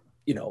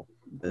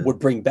 would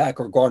bring back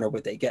or garner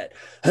what they get.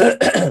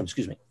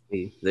 Excuse me.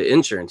 The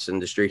insurance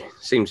industry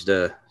seems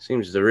to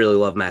really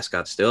love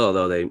mascots still,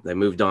 although they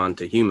moved on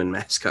to human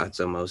mascots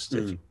almost.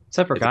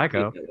 Except for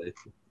Geico.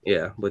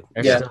 Yeah, but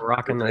they're still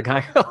rocking the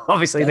Geico.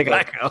 Obviously, the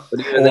Geico.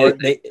 Or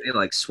they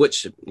like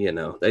switch.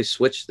 They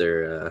switch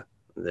their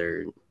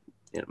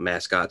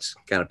mascots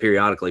kind of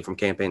periodically from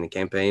campaign to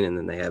campaign, and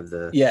then they have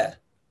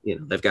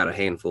they've got a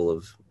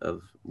handful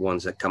of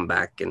ones that come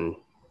back and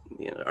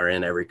are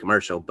in every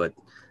commercial. But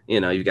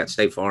you've got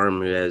State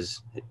Farm, who has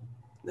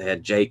they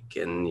had Jake,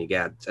 and you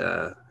got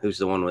who's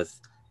the one with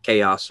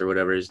Chaos or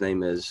whatever his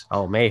name is.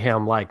 Oh,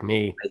 Mayhem like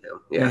me.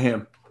 Yeah.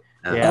 Mayhem.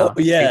 Yeah. Oh,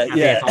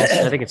 yeah,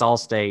 I think it's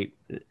Allstate.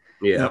 Yeah.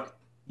 Yep.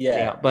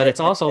 Yeah, but it's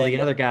also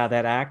the other guy,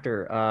 that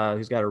actor,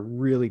 who's got a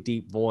really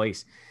deep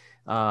voice,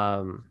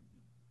 or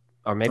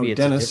maybe it's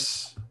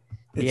Dennis.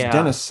 It's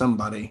Dennis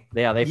somebody.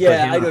 Yeah, they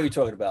I know what you're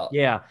talking about.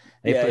 Yeah,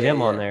 they put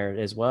him on there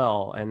as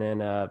well. And then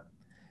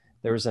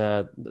there's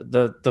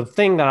the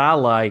thing that I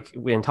like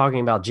when talking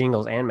about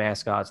jingles and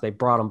mascots, they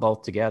brought them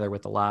both together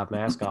with the live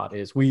mascot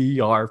is "We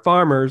are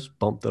farmers."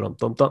 Bump, dum,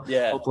 dum, dum.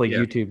 Yeah. Hopefully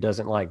YouTube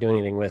doesn't like do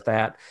anything with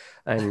that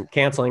and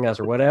canceling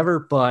us or whatever,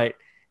 but.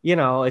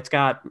 It's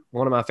got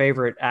one of my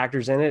favorite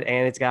actors in it,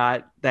 and it's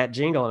got that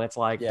jingle, and it's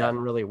done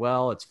really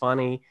well. It's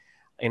funny,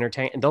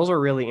 entertaining. Those are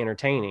really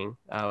entertaining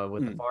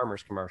with the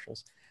farmers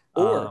commercials.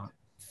 Or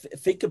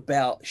think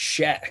about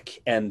Shaq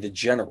and the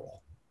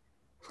General.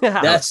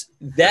 That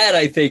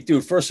I think,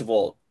 dude. First of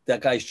all,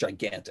 that guy's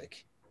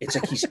gigantic. It's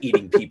like he's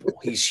eating people.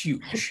 He's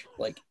huge,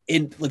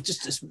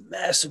 just this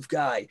massive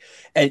guy,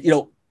 and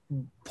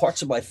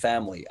parts of my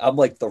family, I'm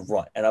like the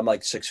runt, and I'm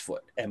like 6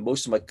 foot, and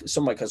some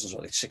of my cousins are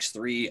like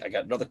 6'3". I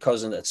got another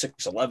cousin that's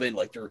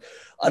 6'11".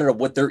 I don't know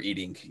what they're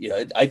eating.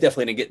 I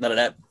definitely didn't get none of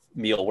that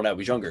meal when I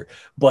was younger.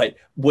 But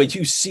when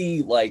you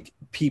see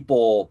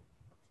people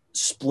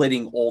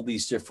splitting all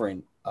these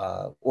different,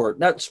 or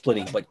not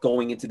splitting, but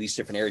going into these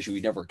different areas you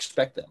would never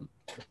expect them.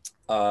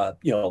 Shaq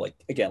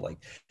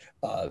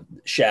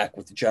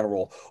with the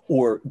General,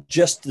 or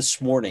just this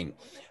morning,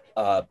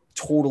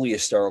 totally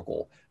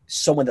hysterical.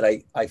 Someone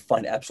that I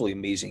find absolutely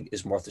amazing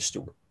is Martha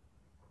Stewart,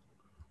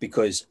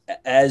 because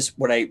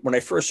when I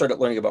first started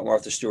learning about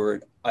Martha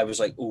Stewart, I was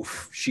like,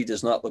 oof, she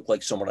does not look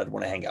like someone I'd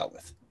want to hang out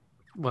with.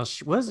 Well,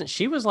 she was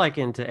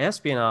into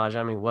espionage.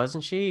 I mean,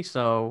 wasn't she?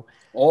 So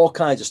all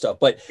kinds of stuff.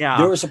 But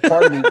there was a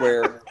part of me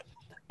where,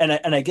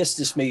 and I guess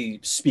this may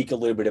speak a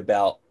little bit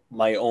about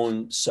my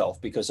own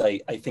self, because I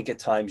think at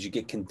times you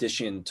get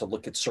conditioned to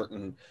look at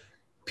certain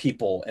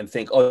people and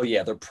think, oh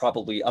yeah, I'm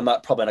probably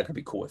not going to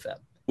be cool with them.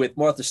 With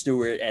Martha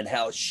Stewart and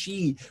how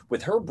she,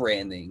 with her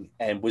branding,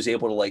 and was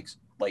able to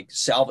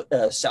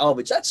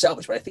salvage, not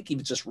salvage, but I think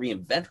even just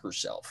reinvent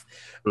herself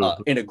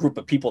in a group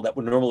of people that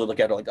would normally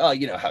look at her like, oh,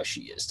 how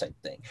she is type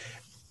thing.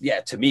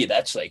 Yeah, to me,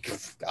 that's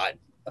God,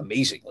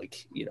 amazing.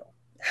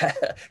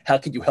 How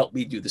could you help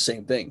me do the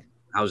same thing?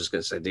 I was just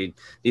going to say, do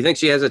you think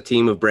she has a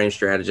team of brand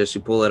strategists who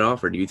pull it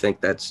off, or do you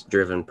think that's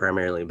driven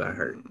primarily by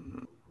her?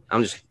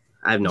 I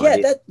have no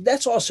idea.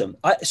 That's awesome.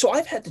 So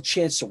I've had the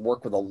chance to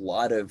work with a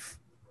lot of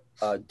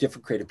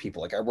different creative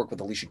people. I worked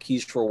with Alicia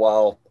Keys for a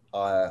while.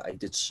 I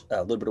did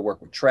a little bit of work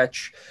with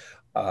Tretch,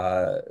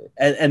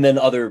 and then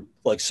other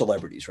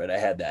celebrities, right? I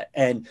had that.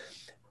 And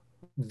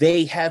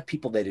they have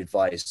people that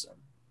advise them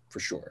for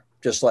sure.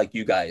 Just like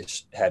you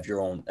guys have your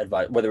own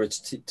advice, whether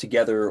it's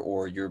together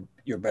or your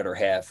better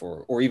half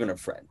or even a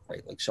friend,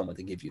 right? Like someone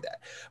to give you that.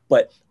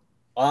 But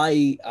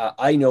I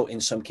know in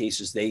some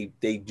cases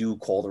they do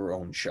call their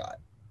own shot,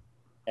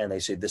 and they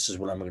say, this is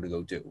what I'm going to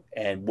go do.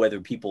 And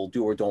whether people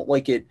do or don't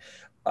like it,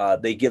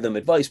 they give them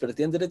advice, but at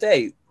the end of the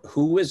day,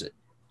 who is it?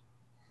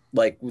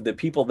 The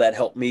people that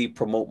help me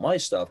promote my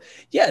stuff,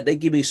 they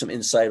give me some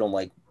insight on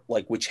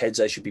which heads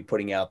I should be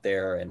putting out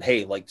there. And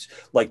hey, like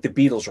the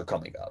Beatles are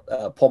coming up,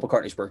 Paul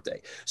McCartney's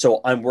birthday. So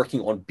I'm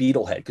working on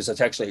Beatlehead, because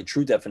that's actually a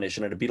true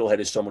definition. And a Beatlehead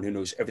is someone who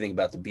knows everything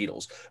about the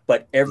Beatles,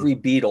 but every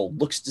Beatle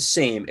looks the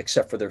same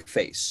except for their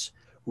face.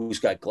 Who's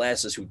got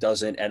glasses, who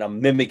doesn't. And I'm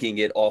mimicking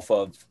it off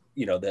of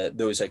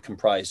those that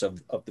comprise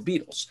of the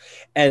Beatles.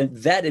 And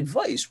that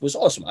advice was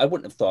awesome. I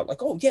wouldn't have thought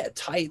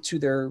tie it to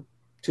their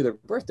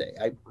birthday.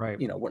 I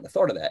wouldn't have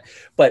thought of that.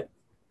 But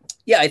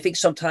I think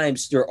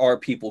sometimes there are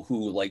people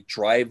who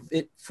drive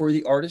it for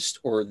the artist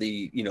or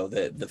the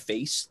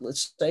face,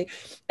 let's say.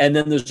 And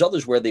then there's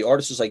others where the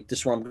artist is like, this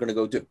is what I'm going to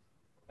go do.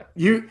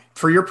 You,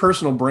 for your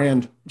personal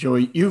brand,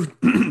 Joey, you've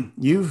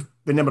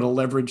been able to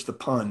leverage the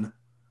pun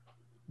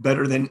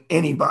better than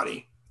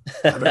anybody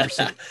I've ever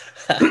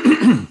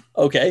seen.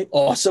 Okay,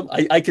 awesome.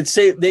 I could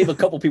name a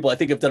couple people I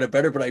think have done it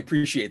better, but I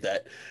appreciate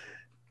that.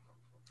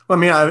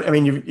 Well, I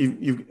mean,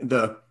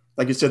 you've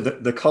like you said,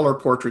 the color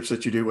portraits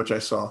that you do, which I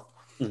saw,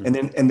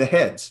 and the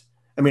heads.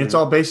 I mean, it's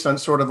all based on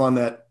sort of on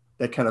that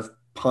kind of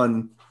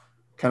pun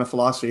kind of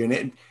philosophy.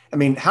 And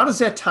how does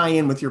that tie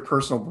in with your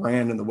personal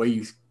brand and the way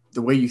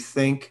you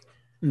think,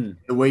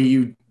 the way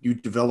you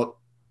develop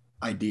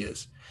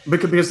ideas?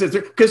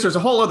 Because there's a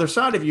whole other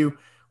side of you,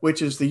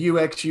 which is the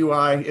UX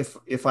UI,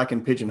 if I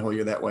can pigeonhole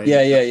you that way.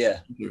 Yeah.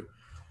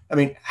 I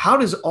mean, how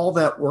does all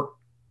that work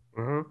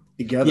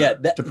together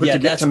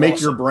to make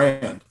awesome. Your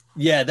brand?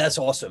 Yeah, that's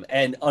awesome.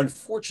 And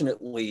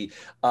unfortunately,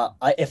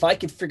 if I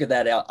could figure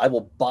that out, I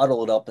will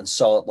bottle it up and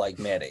sell it like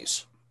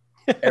mayonnaise.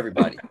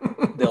 Everybody,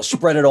 they'll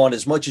spread it on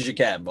as much as you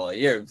can, boy.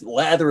 Here,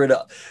 lather it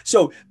up.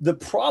 So the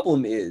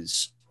problem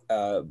is,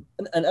 and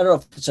I don't know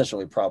if it's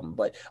necessarily a problem,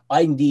 but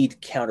I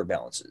need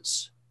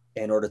counterbalances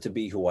in order to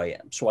be who I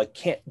am. So I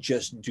can't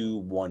just do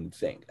one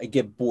thing. I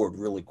get bored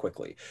really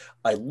quickly.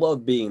 I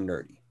love being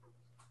nerdy,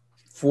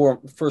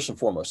 first and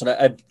foremost. And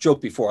I've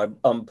joked before,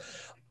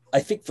 I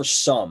think for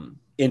some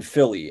in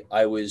Philly,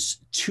 I was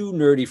too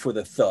nerdy for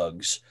the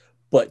thugs,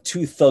 but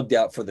too thugged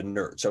out for the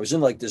nerds. I was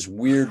in like this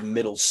weird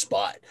middle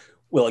spot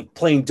where like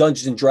playing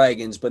Dungeons and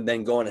Dragons, but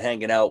then going and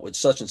hanging out with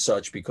such and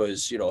such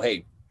because,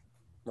 hey,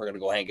 we're going to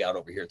go hang out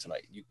over here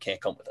tonight. You can't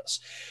come with us.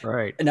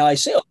 Right. And now I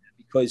say all that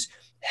because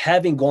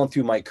having gone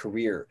through my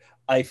career,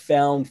 I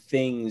found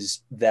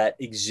things that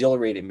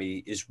exhilarated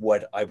me is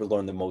what I would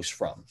learn the most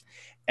from.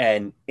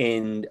 And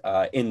in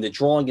the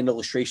drawing and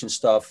illustration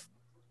stuff,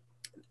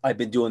 I've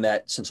been doing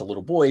that since a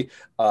little boy.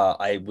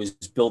 I was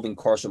building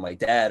cars with my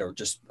dad, or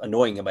just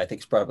annoying him, I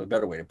think is probably a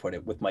better way to put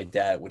it, with my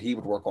dad when he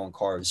would work on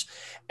cars.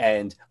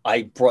 And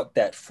I brought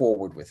that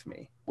forward with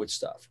me with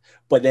stuff.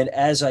 But then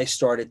as I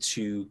started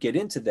to get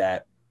into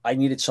that, I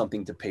needed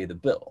something to pay the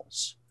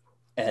bills.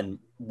 And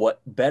what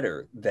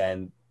better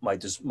than my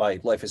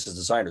life as a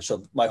designer?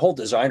 So my whole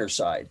designer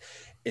side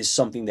is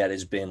something that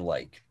has been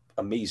like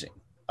amazing.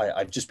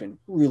 I've just been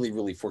really,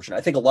 really fortunate.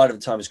 I think a lot of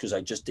the time is because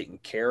I just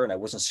didn't care and I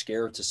wasn't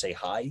scared to say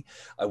hi.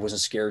 I wasn't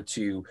scared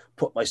to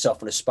put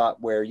myself in a spot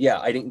where,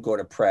 I didn't go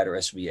to Pratt or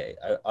SVA.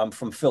 I'm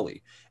from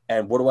Philly.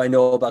 And what do I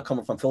know about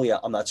coming from Philly?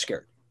 I'm not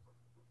scared.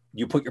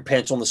 You put your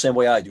pants on the same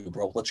way I do,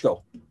 bro. Let's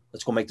go.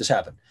 Let's go make this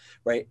happen.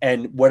 Right.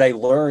 And what I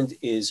learned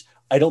is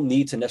I don't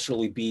need to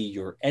necessarily be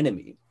your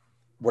enemy.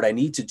 What I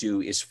need to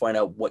do is find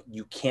out what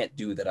you can't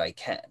do that I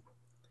can.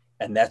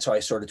 And that's how I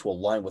started to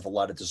align with a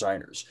lot of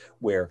designers,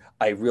 where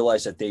I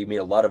realized that they made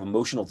a lot of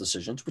emotional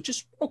decisions, which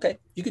is okay.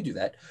 You could do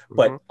that,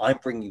 but I'm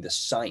bringing the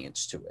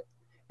science to it.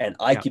 And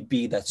I could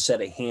be that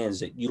set of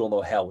hands that you don't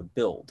know how it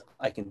build.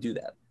 I can do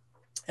that.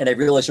 And I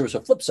realized there was a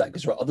flip side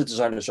because other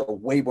designers are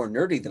way more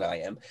nerdy than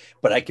I am,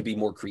 but I could be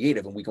more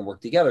creative and we can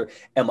work together.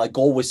 And my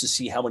goal was to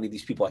see how many of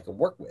these people I can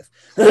work with.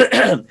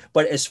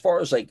 But as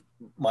far as like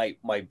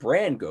my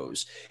brand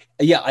goes,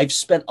 I've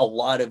spent a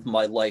lot of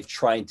my life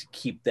trying to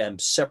keep them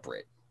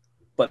separate.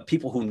 But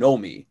people who know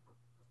me,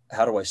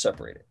 how do I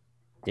separate it?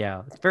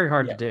 Yeah, it's very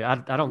hard to do.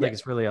 I don't think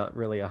it's really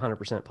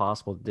 100%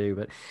 possible to do.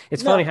 But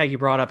it's funny how you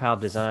brought up how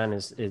design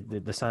is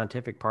the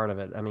scientific part of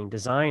it. I mean,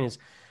 design is,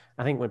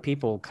 I think when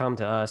people come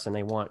to us and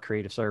they want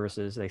creative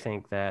services, they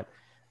think that,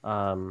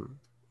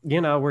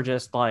 we're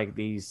just like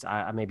these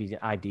maybe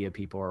idea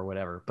people or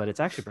whatever. But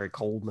it's actually a very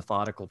cold,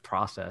 methodical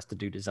process to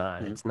do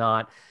design. Mm-hmm. It's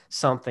not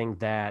something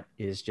that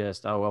is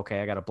just, I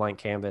got a blank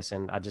canvas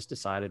and I just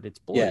decided it's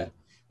blue. Yeah.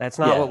 That's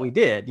not what we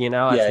did, It's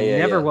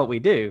never what we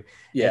do.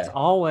 Yeah. It's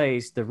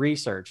always the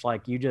research,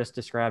 like you just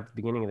described at the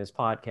beginning of this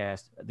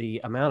podcast,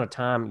 the amount of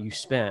time you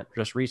spent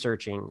just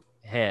researching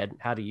head,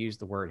 how to use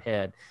the word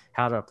head,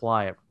 how to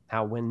apply it,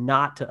 when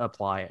not to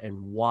apply it,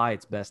 and why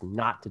it's best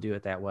not to do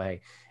it that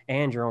way,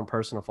 and your own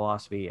personal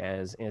philosophy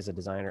as a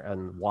designer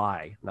and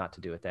why not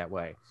to do it that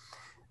way.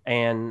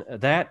 And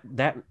that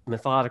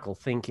methodical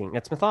thinking,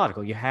 it's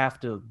methodical. You have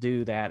to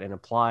do that and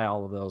apply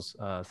all of those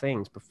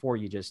things before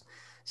you just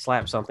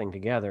slap something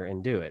together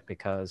and do it,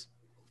 because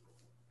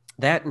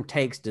that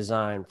takes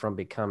design from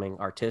becoming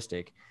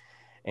artistic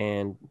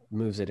and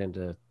moves it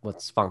into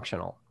what's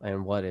functional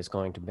and what is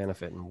going to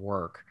benefit and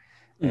work.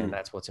 And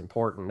that's what's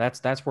important.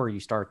 That's where you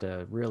start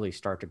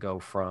to go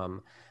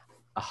from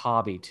a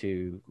hobby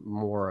to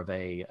more of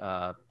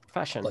a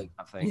profession,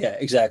 I think. Yeah,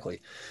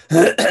 exactly.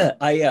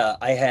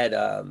 I had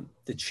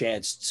the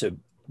chance to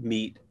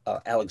meet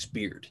Alex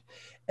Beard,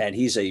 and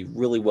he's a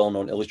really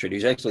well-known illustrator.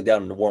 He's actually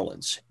down in New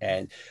Orleans,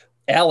 and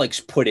Alex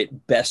put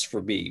it best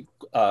for me.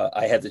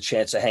 I had the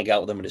chance to hang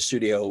out with him in a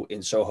studio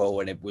in Soho,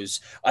 and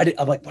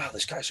I'm like, wow,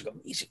 this guy's so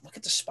amazing. Look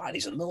at the spot.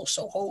 He's in the middle of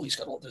Soho. He's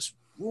got all this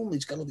room.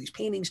 He's got all these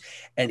paintings.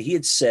 And he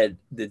had said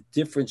the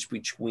difference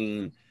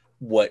between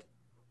what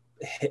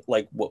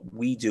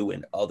we do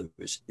and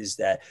others is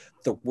that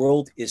the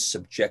world is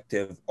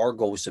subjective. Our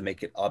goal is to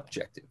make it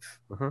objective.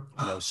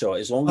 So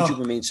as long as you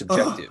remain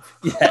subjective,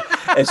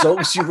 as long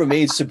as you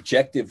remain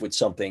subjective with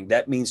something,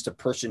 that means the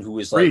person who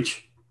is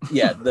like,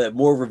 the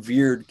more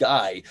revered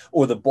guy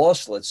or the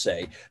boss, let's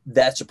say,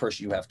 that's a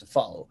person you have to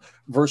follow,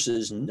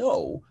 versus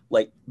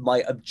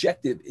my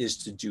objective is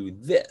to do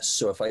this.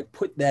 So if I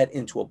put that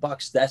into a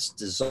box, that's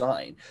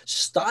design.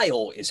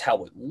 Style is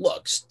how it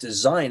looks.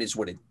 Design is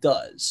what it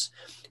does.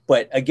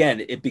 But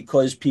again,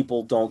 because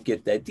people don't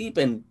get that deep,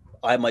 and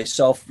I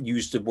myself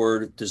used the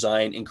word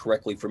design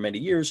incorrectly for many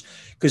years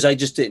because I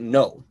just didn't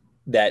know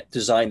that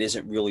design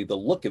isn't really the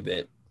look of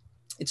it.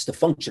 It's the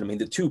function. I mean,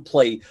 the two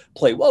play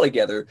well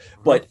together.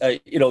 But, a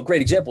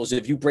great example is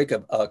if you break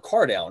a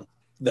car down,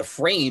 the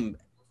frame,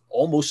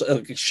 almost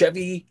like a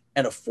Chevy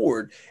and a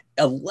Ford,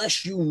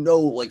 unless you know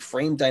like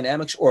frame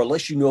dynamics, or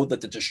unless you know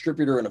that the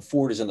distributor in a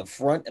Ford is in the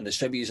front and the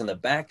Chevy is in the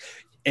back,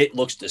 it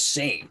looks the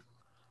same.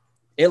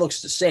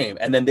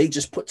 And then they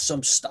just put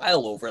some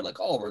style over it, like,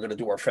 we're going to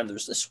do our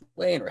fenders this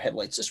way and our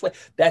headlights this way.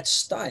 That's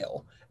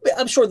style.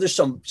 I'm sure there's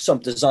some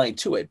design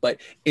to it, but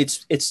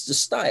it's the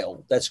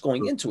style that's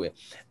going into it.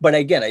 But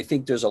again, I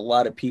think there's a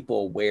lot of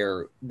people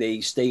where they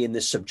stay in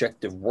this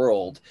subjective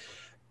world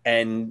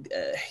And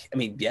I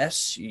mean,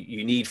 yes,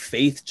 you need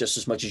faith just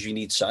as much as you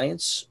need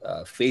science.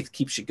 Faith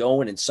keeps you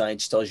going, and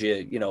science tells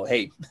you,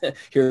 hey,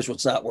 here's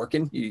what's not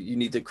working. You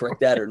need to correct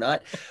that or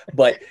not.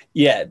 But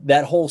yeah,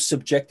 that whole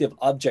subjective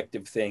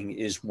objective thing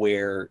is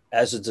where,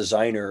 as a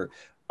designer,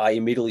 I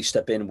immediately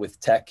step in with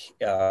tech.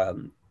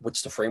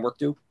 What's the framework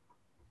do?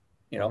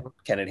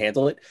 Can it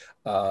handle it?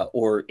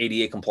 Or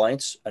ADA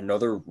compliance,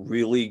 another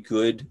really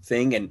good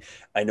thing. And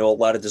I know a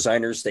lot of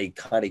designers, they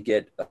kind of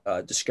get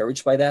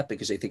discouraged by that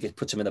because they think it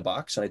puts them in a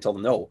box. And I tell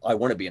them, no, I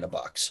want to be in a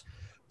box.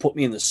 Put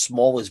me in the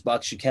smallest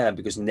box you can,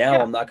 because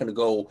now I'm not going to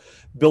go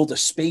build a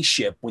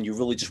spaceship when you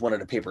really just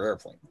wanted a paper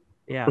airplane.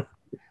 Yeah.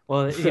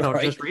 Well,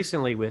 Right? just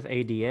recently with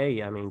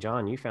ADA, I mean,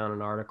 John, you found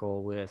an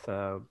article with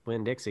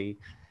Winn-Dixie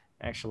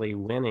actually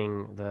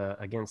winning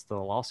against the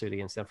lawsuit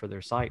against them for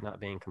their site not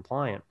being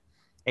compliant.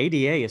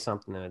 ADA is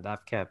something that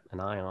I've kept an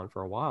eye on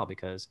for a while,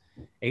 because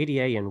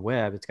ADA in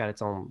web, it's got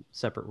its own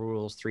separate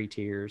rules, 3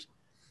 tiers,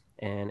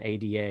 and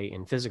ADA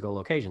in physical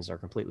locations are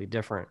completely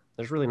different.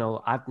 There's really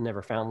I've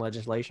never found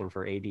legislation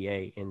for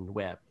ADA in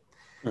web.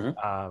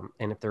 Mm-hmm.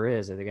 And if there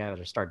is, they got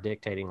to start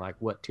dictating like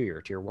what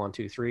tier 1,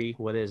 2, 3,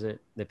 what is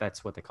it?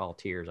 That's what they call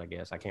tiers, I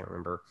guess. I can't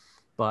remember.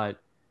 But,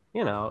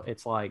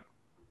 it's like,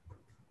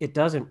 it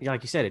doesn't,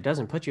 like you said, it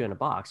doesn't put you in a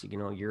box.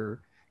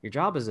 Your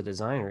job as a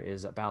designer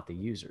is about the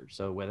user.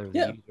 So whether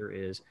the user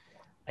is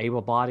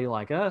able-bodied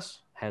like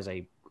us,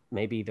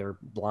 maybe they're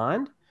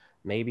blind,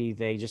 maybe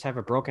they just have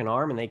a broken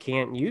arm and they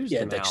can't use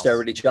the mouse.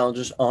 Dexterity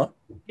challenges.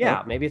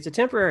 Maybe it's a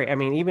temporary. I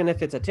mean, even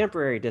if it's a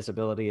temporary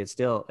disability, it's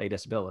still a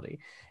disability.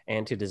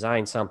 And to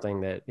design something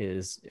that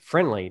is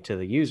friendly to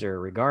the user,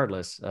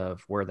 regardless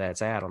of where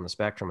that's at on the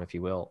spectrum, if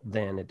you will,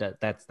 then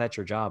that's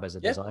your job as a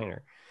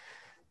designer.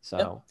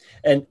 So,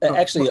 and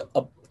actually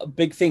a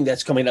big thing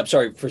that's coming up,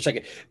 sorry for a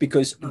second,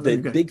 because the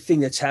big thing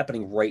that's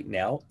happening right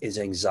now is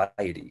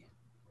anxiety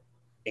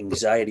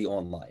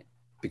online,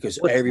 because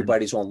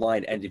everybody's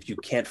online. And if you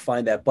can't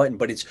find that button,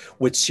 but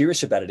what's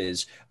serious about it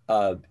is,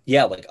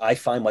 like I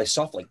find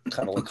myself like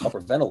kind of like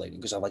hyperventilating,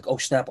 because I'm like, oh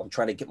snap, I'm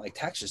trying to get my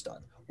taxes done.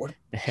 What's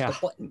the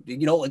button?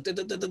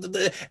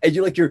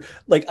 And you're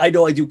like, I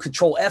know I do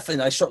Control F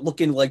and I start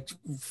looking like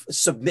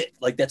submit,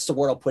 like that's the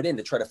word I'll put in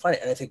to try to find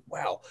it. And I think,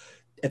 wow,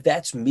 if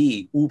that's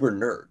me, uber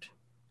nerd,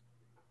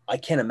 I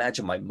can't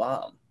imagine my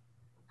mom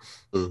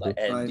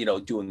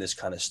and doing this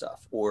kind of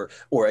stuff, or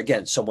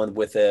again, someone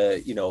with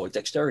a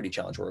dexterity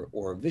challenge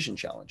or a vision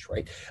challenge,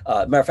 right?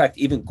 Matter of fact,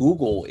 even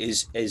Google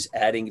is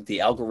adding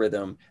the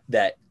algorithm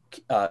that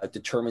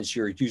determines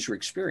your user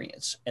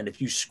experience, and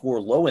if you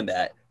score low in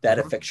that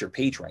affects your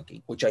page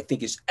ranking, which I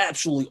think is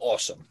absolutely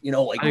awesome.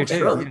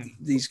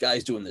 These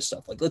guys doing this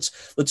stuff, like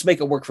let's make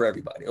it work for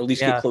everybody, or at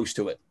least get close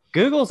to it.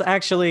 Google's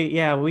actually,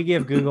 we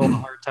give Google a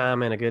hard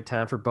time and a good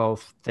time for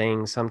both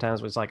things.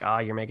 Sometimes it's like,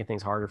 you're making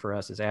things harder for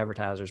us as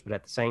advertisers. But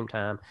at the same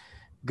time,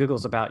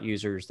 Google's about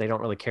users. They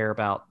don't really care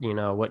about,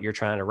 what you're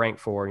trying to rank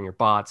for and your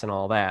bots and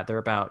all that. They're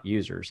about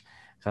users,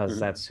 because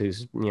that's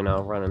who's,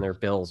 running their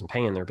bills and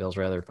paying their bills,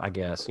 rather, I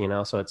guess,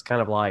 So it's kind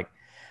of like,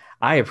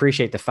 I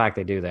appreciate the fact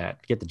they do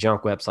that. Get the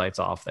junk websites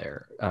off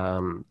there,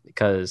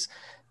 because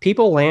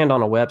people land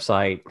on a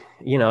website,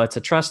 it's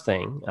a trust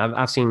thing.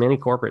 I've seen many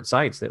corporate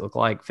sites that look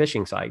like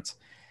phishing sites,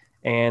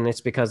 and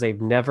it's because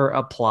they've never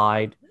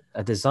applied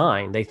a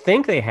design. They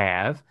think they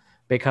have,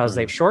 because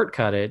they've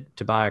shortcutted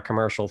to buy a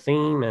commercial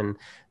theme, and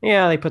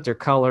they put their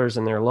colors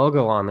and their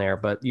logo on there,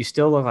 but you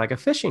still look like a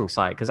phishing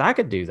site. Because I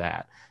could do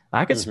that.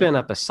 I could spin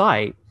up a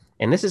site,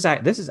 and this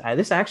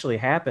actually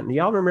happened. Do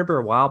y'all remember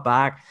a while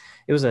back?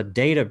 It was a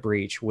data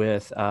breach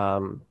with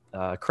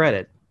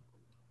credit.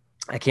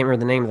 I can't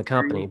remember the name of the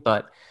company,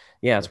 but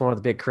it's one of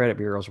the big credit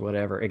bureaus or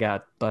whatever. It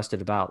got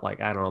busted about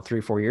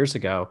 3-4 years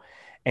ago.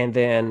 And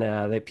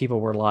then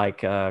people were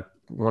like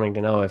wanting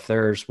to know if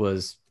theirs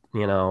was,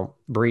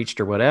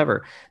 breached or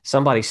whatever.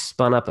 Somebody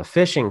spun up a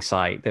phishing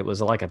site that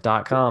was like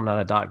a .com,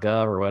 not a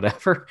 .gov or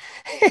whatever.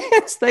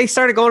 They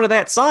started going to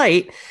that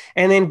site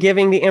and then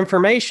giving the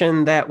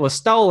information that was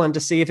stolen to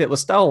see if it was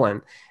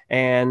stolen.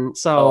 And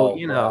so,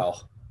 wow.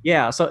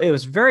 Yeah, so it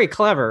was very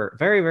clever,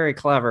 very, very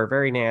clever,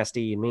 very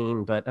nasty and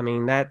mean. But I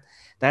mean,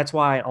 that's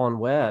why on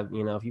web,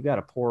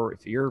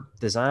 if your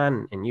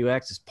design and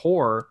UX is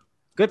poor,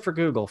 good for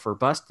Google for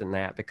busting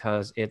that,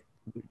 because it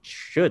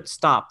should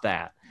stop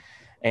that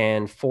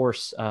and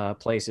force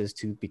places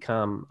to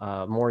become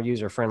more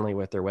user-friendly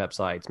with their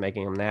websites,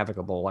 making them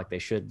navigable like they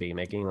should be,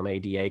 making them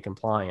ADA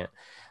compliant.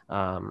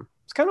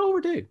 It's kind of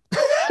overdue.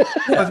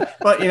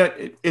 But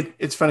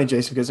it's funny,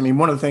 Jason, because I mean,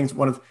 one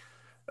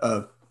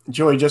of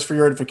Joey, just for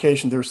your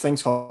edification, there's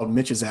things called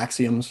Mitch's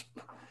axioms.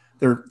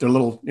 They're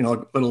little,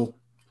 little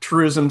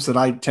truisms that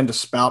I tend to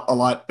spout a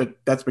lot, but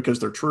that's because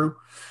they're true.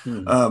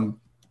 Awesome.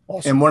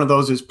 And one of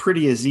those is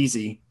pretty is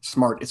easy,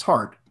 smart is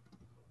hard.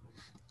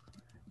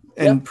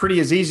 And pretty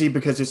is easy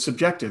because it's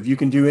subjective. You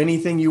can do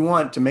anything you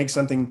want to make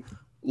something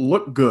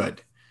look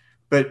good.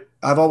 But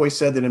I've always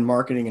said that in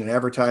marketing and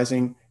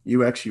advertising,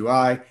 UX,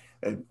 UI,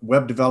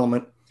 web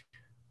development,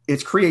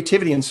 it's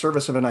creativity in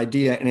service of an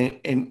idea,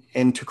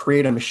 and to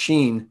create a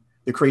machine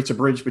that creates a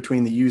bridge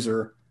between the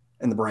user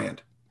and the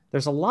brand.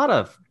 there's a lot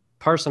of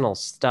personal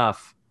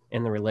stuff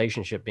in the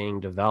relationship being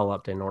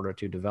developed in order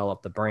to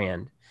develop the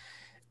brand.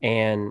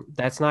 And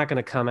that's not going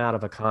to come out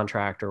of a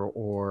contractor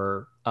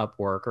or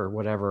Upwork or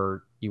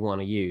whatever you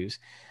want to use.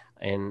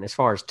 And as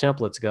far as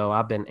templates go,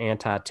 I've been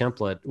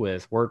anti-template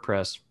with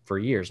WordPress for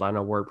years. I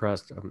know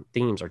WordPress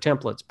themes are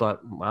templates,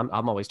 but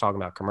I'm always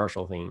talking about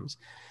commercial themes.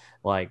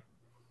 Like,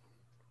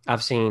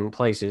 I've seen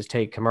places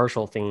take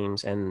commercial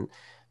themes, and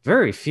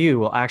very few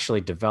will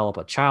actually develop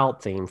a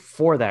child theme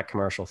for that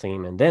commercial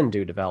theme and then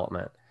do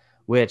development,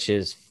 which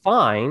is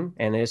fine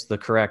and is the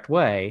correct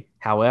way.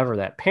 However,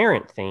 that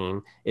parent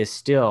theme is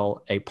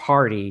still a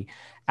party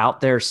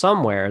out there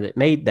somewhere that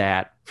made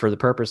that for the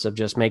purpose of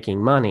just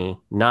making money,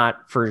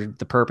 not for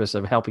the purpose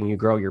of helping you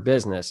grow your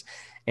business.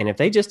 And if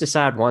they just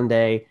decide one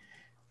day,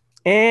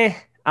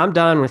 I'm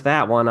done with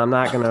that one, I'm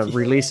not going to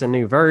release a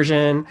new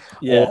version,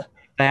 or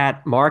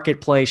that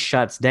marketplace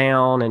shuts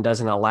down and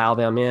doesn't allow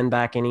them in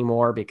back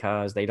anymore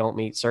because they don't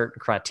meet certain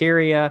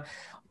criteria,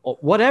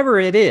 whatever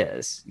it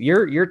is,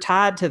 you're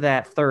tied to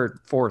that third,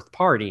 fourth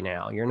party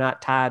now. You're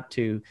not tied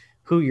to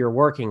who you're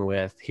working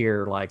with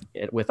here, like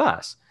with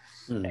us.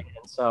 And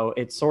so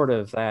it's sort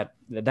of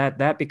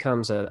that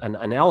becomes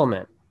an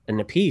element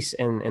and a piece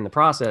in the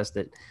process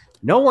that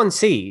no one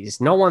sees,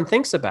 no one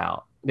thinks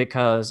about,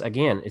 because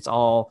again, it's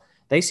all,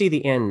 they see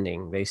the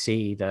ending, they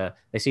see the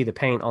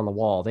paint on the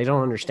wall. They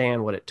don't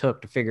understand what it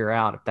took to figure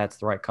out if that's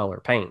the right color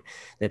paint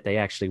that they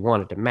actually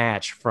wanted to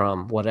match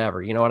from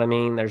whatever. You know what I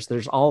mean?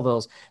 There's all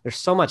those, there's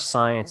so much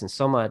science and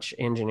so much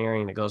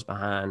engineering that goes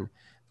behind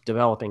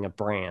developing a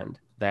brand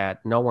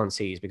that no one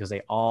sees because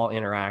they all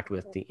interact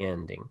with the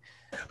ending.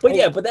 But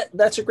yeah, but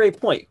that's a great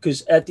point,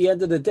 because at the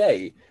end of the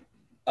day,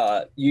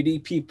 you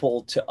need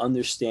people to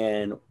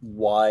understand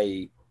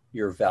why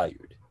you're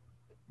valued,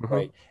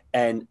 right?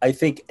 And I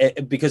think,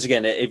 because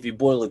again, if you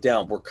boil it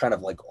down, we're kind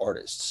of like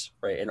artists,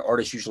 right? And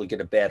artists usually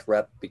get a bad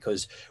rep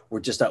because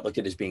we're just not looked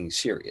at as being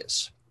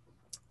serious.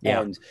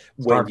 Yeah. And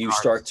when you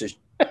start to,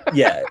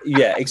 yeah,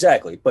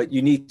 exactly. But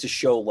you need to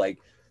show like,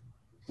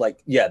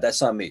 yeah,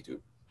 that's not me,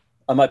 dude.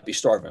 I might be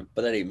starving,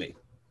 but that ain't me.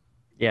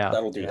 Yeah. I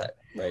don't do that.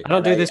 Right. I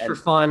don't do this for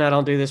fun. I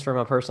don't do this for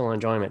my personal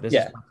enjoyment. This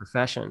is my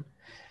profession.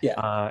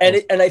 Yeah.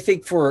 And I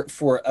think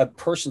for a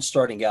person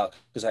starting out,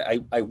 because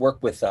I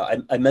work with,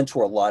 I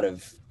mentor a lot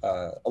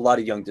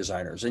of young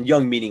designers, and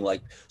young meaning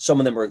like some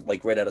of them are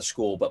like right out of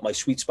school, but my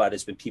sweet spot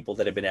has been people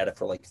that have been at it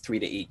for like 3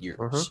 to 8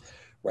 years.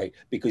 Right.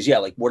 Because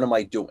like, what am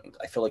I doing?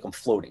 I feel like I'm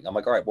floating. I'm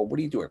like, all right, well, what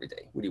do you do every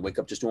day? What do you wake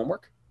up just doing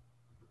work?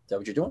 Is that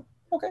what you're doing?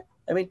 Okay.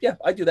 I mean, yeah,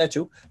 I do that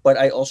too, but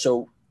I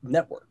also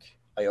network.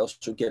 I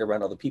also get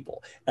around other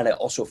people, and I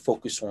also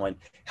focus on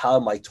how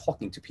am I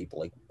talking to people?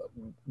 Like,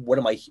 what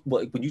am I,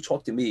 like, when you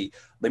talk to me,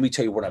 let me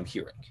tell you what I'm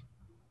hearing.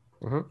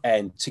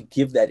 And to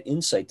give that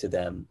insight to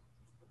them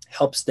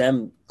helps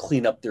them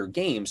clean up their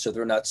game, so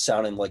they're not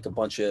sounding like a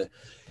bunch of,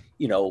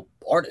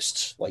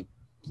 artists, like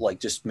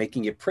just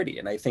making it pretty.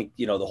 And I think,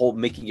 the whole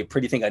making it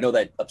pretty thing, I know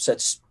that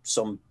upsets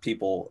some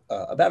people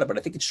about it, but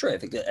I think it's true. I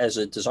think that as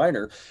a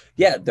designer,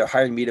 yeah, they're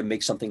hiring me to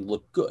make something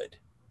look good.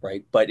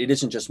 Right. But it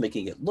isn't just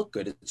making it look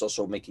good. It's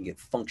also making it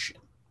function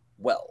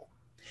well.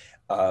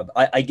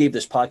 I gave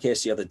this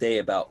podcast the other day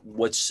about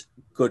what's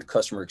good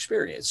customer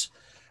experience.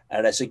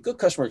 And I said, good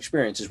customer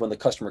experience is when the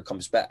customer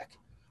comes back.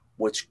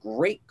 What's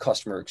great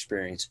customer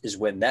experience is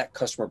when that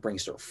customer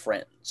brings their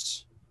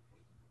friends.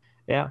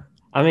 Yeah.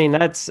 I mean,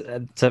 that's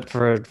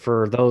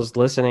for those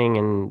listening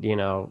and,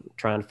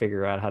 trying to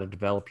figure out how to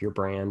develop your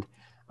brand.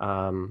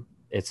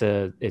 It's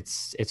a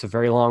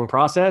very long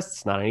process.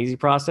 It's not an easy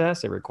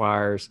process. It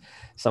requires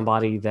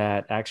somebody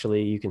that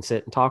actually you can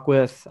sit and talk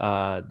with,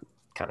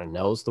 kind of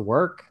knows the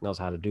work, knows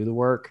how to do the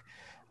work.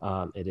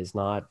 It is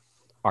not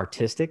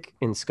artistic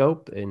in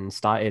scope and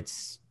style.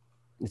 It's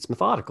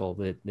methodical.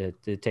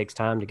 It takes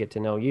time to get to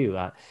know you.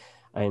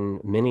 And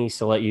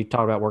you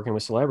talk about working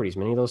with celebrities.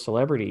 Many of those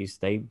celebrities,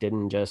 they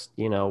didn't just,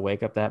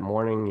 wake up that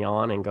morning,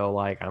 yawn and go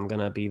like, I'm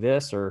going to be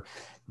this or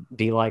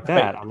be like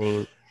that. Right. I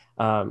mean,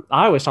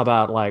 I always talk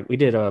about, like, we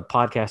did a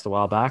podcast a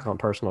while back on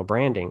personal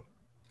branding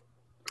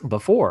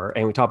before,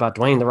 and we talked about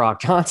Dwayne "The Rock"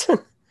 Johnson.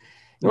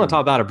 You want to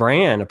talk about a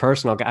brand,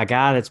 a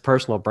guy that's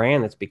personal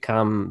brand that's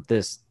become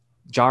this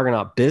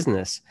juggernaut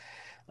business.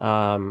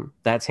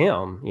 That's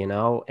him,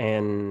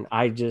 and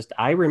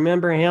I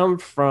remember him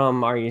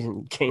from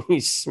Can You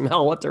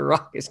Smell What the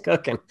Rock Is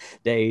Cooking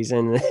days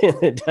in the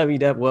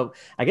WWF. Well,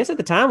 I guess at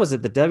the time, was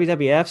it the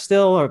WWF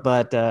still,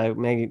 but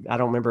maybe, I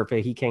don't remember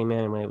if he came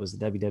in when it was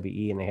the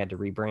WWE and they had to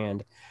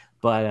rebrand.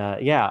 But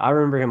I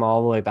remember him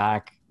all the way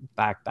back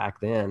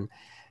then,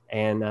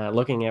 and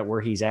looking at where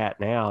he's at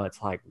now,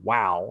 it's like,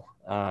 wow,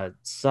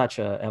 such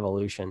a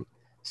evolution.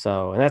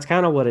 So, and that's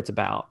kind of what it's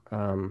about.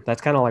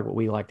 That's kind of like what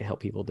we like to help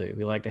people do.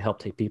 We like to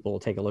help people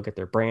take a look at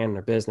their brand and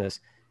their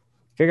business,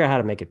 figure out how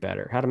to make it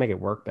better, how to make it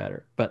work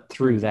better, but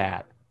through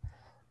that,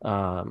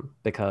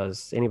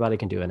 because anybody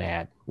can do an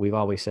ad. We've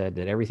always said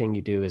that everything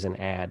you do is an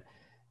ad,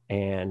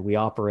 and we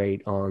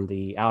operate on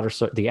the outer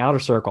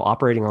circle.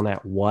 Operating on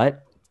that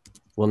what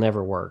will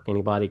never work.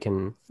 Anybody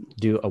can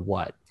do a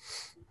what.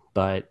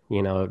 But,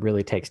 you know, it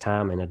really takes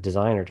time and a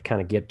designer to kind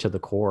of get to the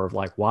core of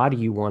like, why do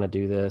you want to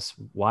do this?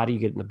 Why do you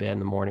get in the bed in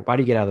the morning? Why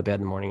do you get out of the bed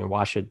in the morning? And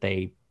why should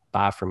they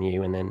buy from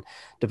you? And then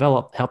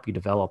help you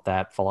develop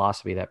that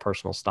philosophy, that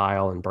personal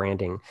style and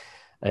branding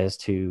as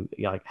to,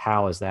 you know, like,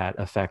 how is that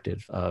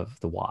effective of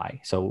the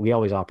why? So we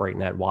always operate in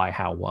that why,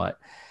 how, what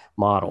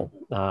model.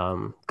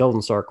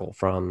 Golden Circle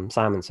from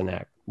Simon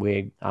Sinek.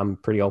 I'm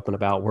pretty open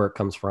about where it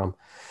comes from.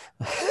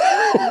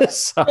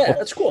 So. Yeah,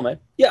 that's cool, man.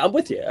 Yeah, I'm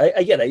with you.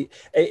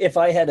 If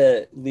I had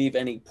to leave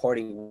any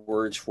parting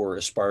words for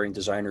aspiring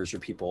designers or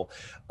people,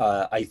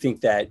 I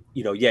think that,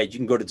 you know, yeah, you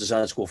can go to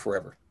design school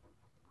forever.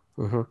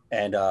 Mm-hmm.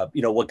 And,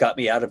 you know, what got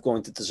me out of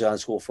going to design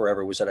school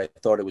forever was that I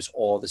thought it was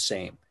all the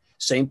same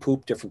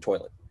poop, different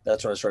toilet.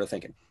 That's what I started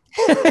thinking.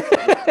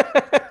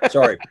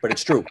 Sorry, but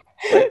it's true.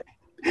 Right?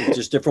 It's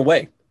just a different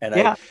way.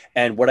 And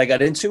and what I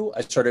got into,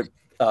 I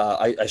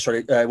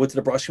went to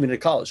the Bronx Community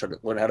College, started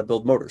learning how to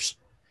build motors.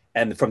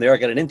 And from there, I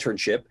got an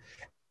internship.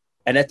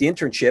 And at the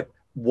internship,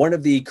 one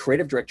of the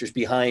creative directors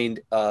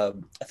behind, I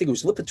think it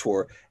was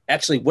Lipitor,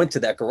 actually went to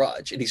that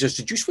garage. And he says,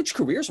 "Did you switch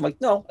careers?" I'm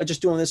like, "No, I'm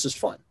just doing this as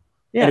fun."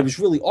 Yeah. And it was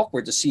really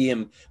awkward to see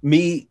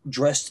me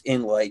dressed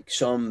in like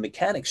some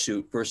mechanic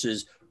suit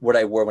versus what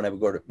I wore when I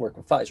would go to work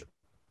with Pfizer.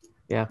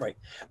 Yeah. Right.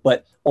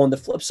 But on the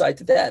flip side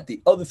to that,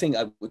 the other thing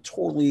I would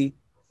totally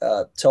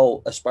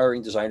tell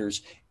aspiring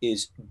designers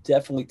is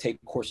definitely take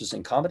courses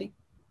in comedy.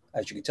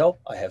 As you can tell,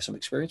 I have some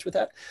experience with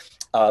that.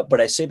 But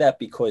I say that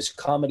because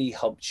comedy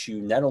helps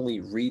you not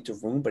only read the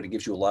room, but it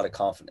gives you a lot of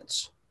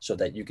confidence so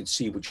that you can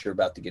see what you're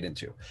about to get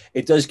into.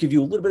 It does give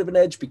you a little bit of an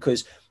edge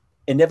because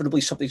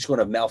inevitably something's going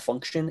to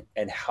malfunction.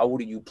 And how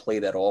do you play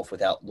that off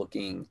without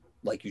looking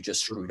like you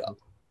just screwed up?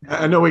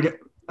 I know we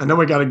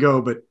got to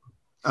go, but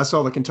I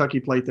saw the Kentucky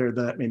plate there.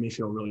 That made me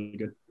feel really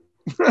good.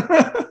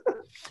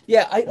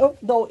 Yeah, I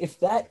don't know if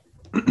that.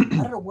 I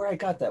don't know where I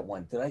got that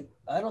one.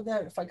 I don't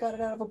know if I got it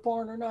out of a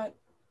barn or not.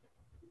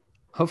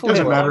 Hopefully, it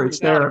doesn't matter. It's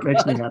there. It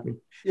makes me happy.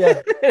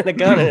 Yeah, and a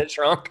gun in its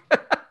trunk.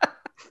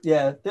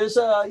 Yeah, there's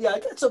I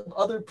got some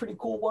other pretty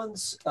cool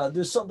ones.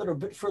 There's some that are a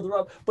bit further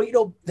up, but you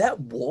know that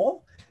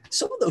wall.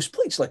 Some of those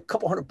plates like a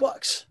couple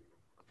 $100.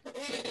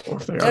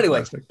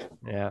 Anyway,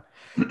 yeah.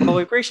 Well,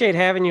 we appreciate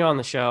having you on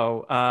the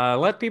show.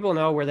 Let people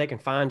know where they can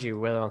find you,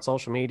 whether on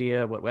social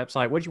media, what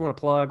website, what do you want to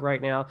plug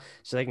right now,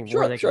 so they can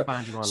can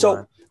find you online.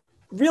 So,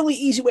 really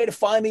easy way to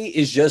find me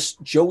is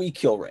just Joey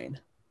Kilrain.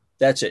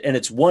 That's it, and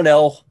it's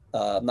 1L.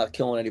 I'm not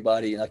killing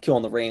anybody, not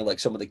killing the rain like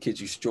some of the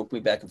kids used to joke me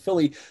back in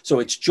Philly. So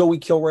it's Joey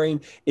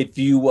Kilrain. If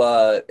you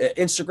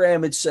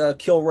Instagram, it's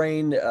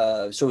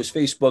Kilrain. So is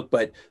Facebook,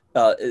 but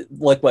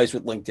likewise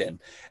with LinkedIn.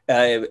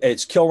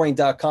 It's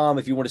Kilrain.com.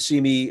 If you want to see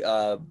me,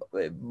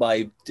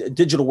 my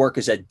digital work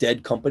is at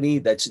DED Company.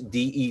 That's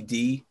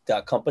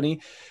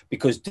DED.company,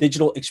 because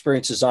digital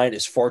experience design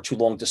is far too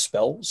long to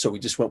spell. So we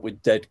just went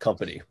with DED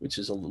Company, which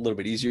is a little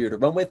bit easier to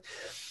run with.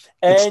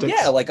 And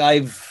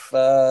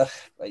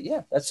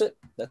that's it.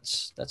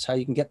 That's how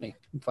you can get me.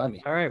 You can find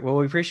me. All right. Well,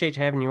 we appreciate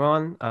having you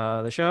on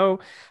the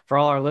show. For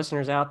all our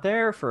listeners out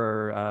there,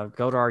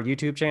 go to our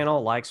YouTube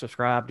channel, like,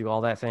 subscribe, do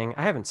all that thing.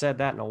 I haven't said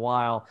that in a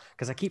while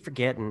because I keep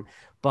forgetting,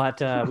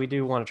 but we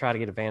do want to try to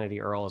get a Vanity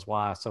Earl as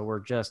well. So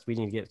we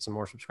need to get some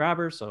more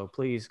subscribers. So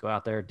please go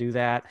out there, do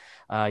that.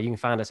 You can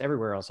find us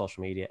everywhere on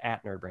social media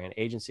at NerdBrand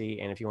Agency.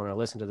 And if you want to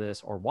listen to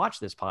this or watch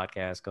this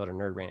podcast, go to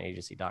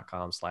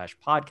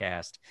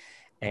nerdbrandagency.com/podcast.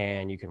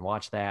 And you can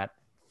watch that,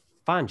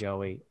 find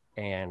Joey,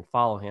 and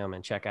follow him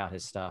and check out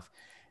his stuff.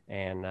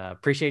 And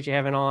appreciate you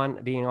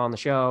being on the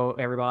show,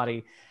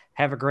 everybody.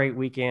 Have a great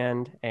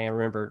weekend. And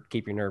remember,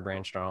 keep your nerd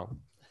brand strong.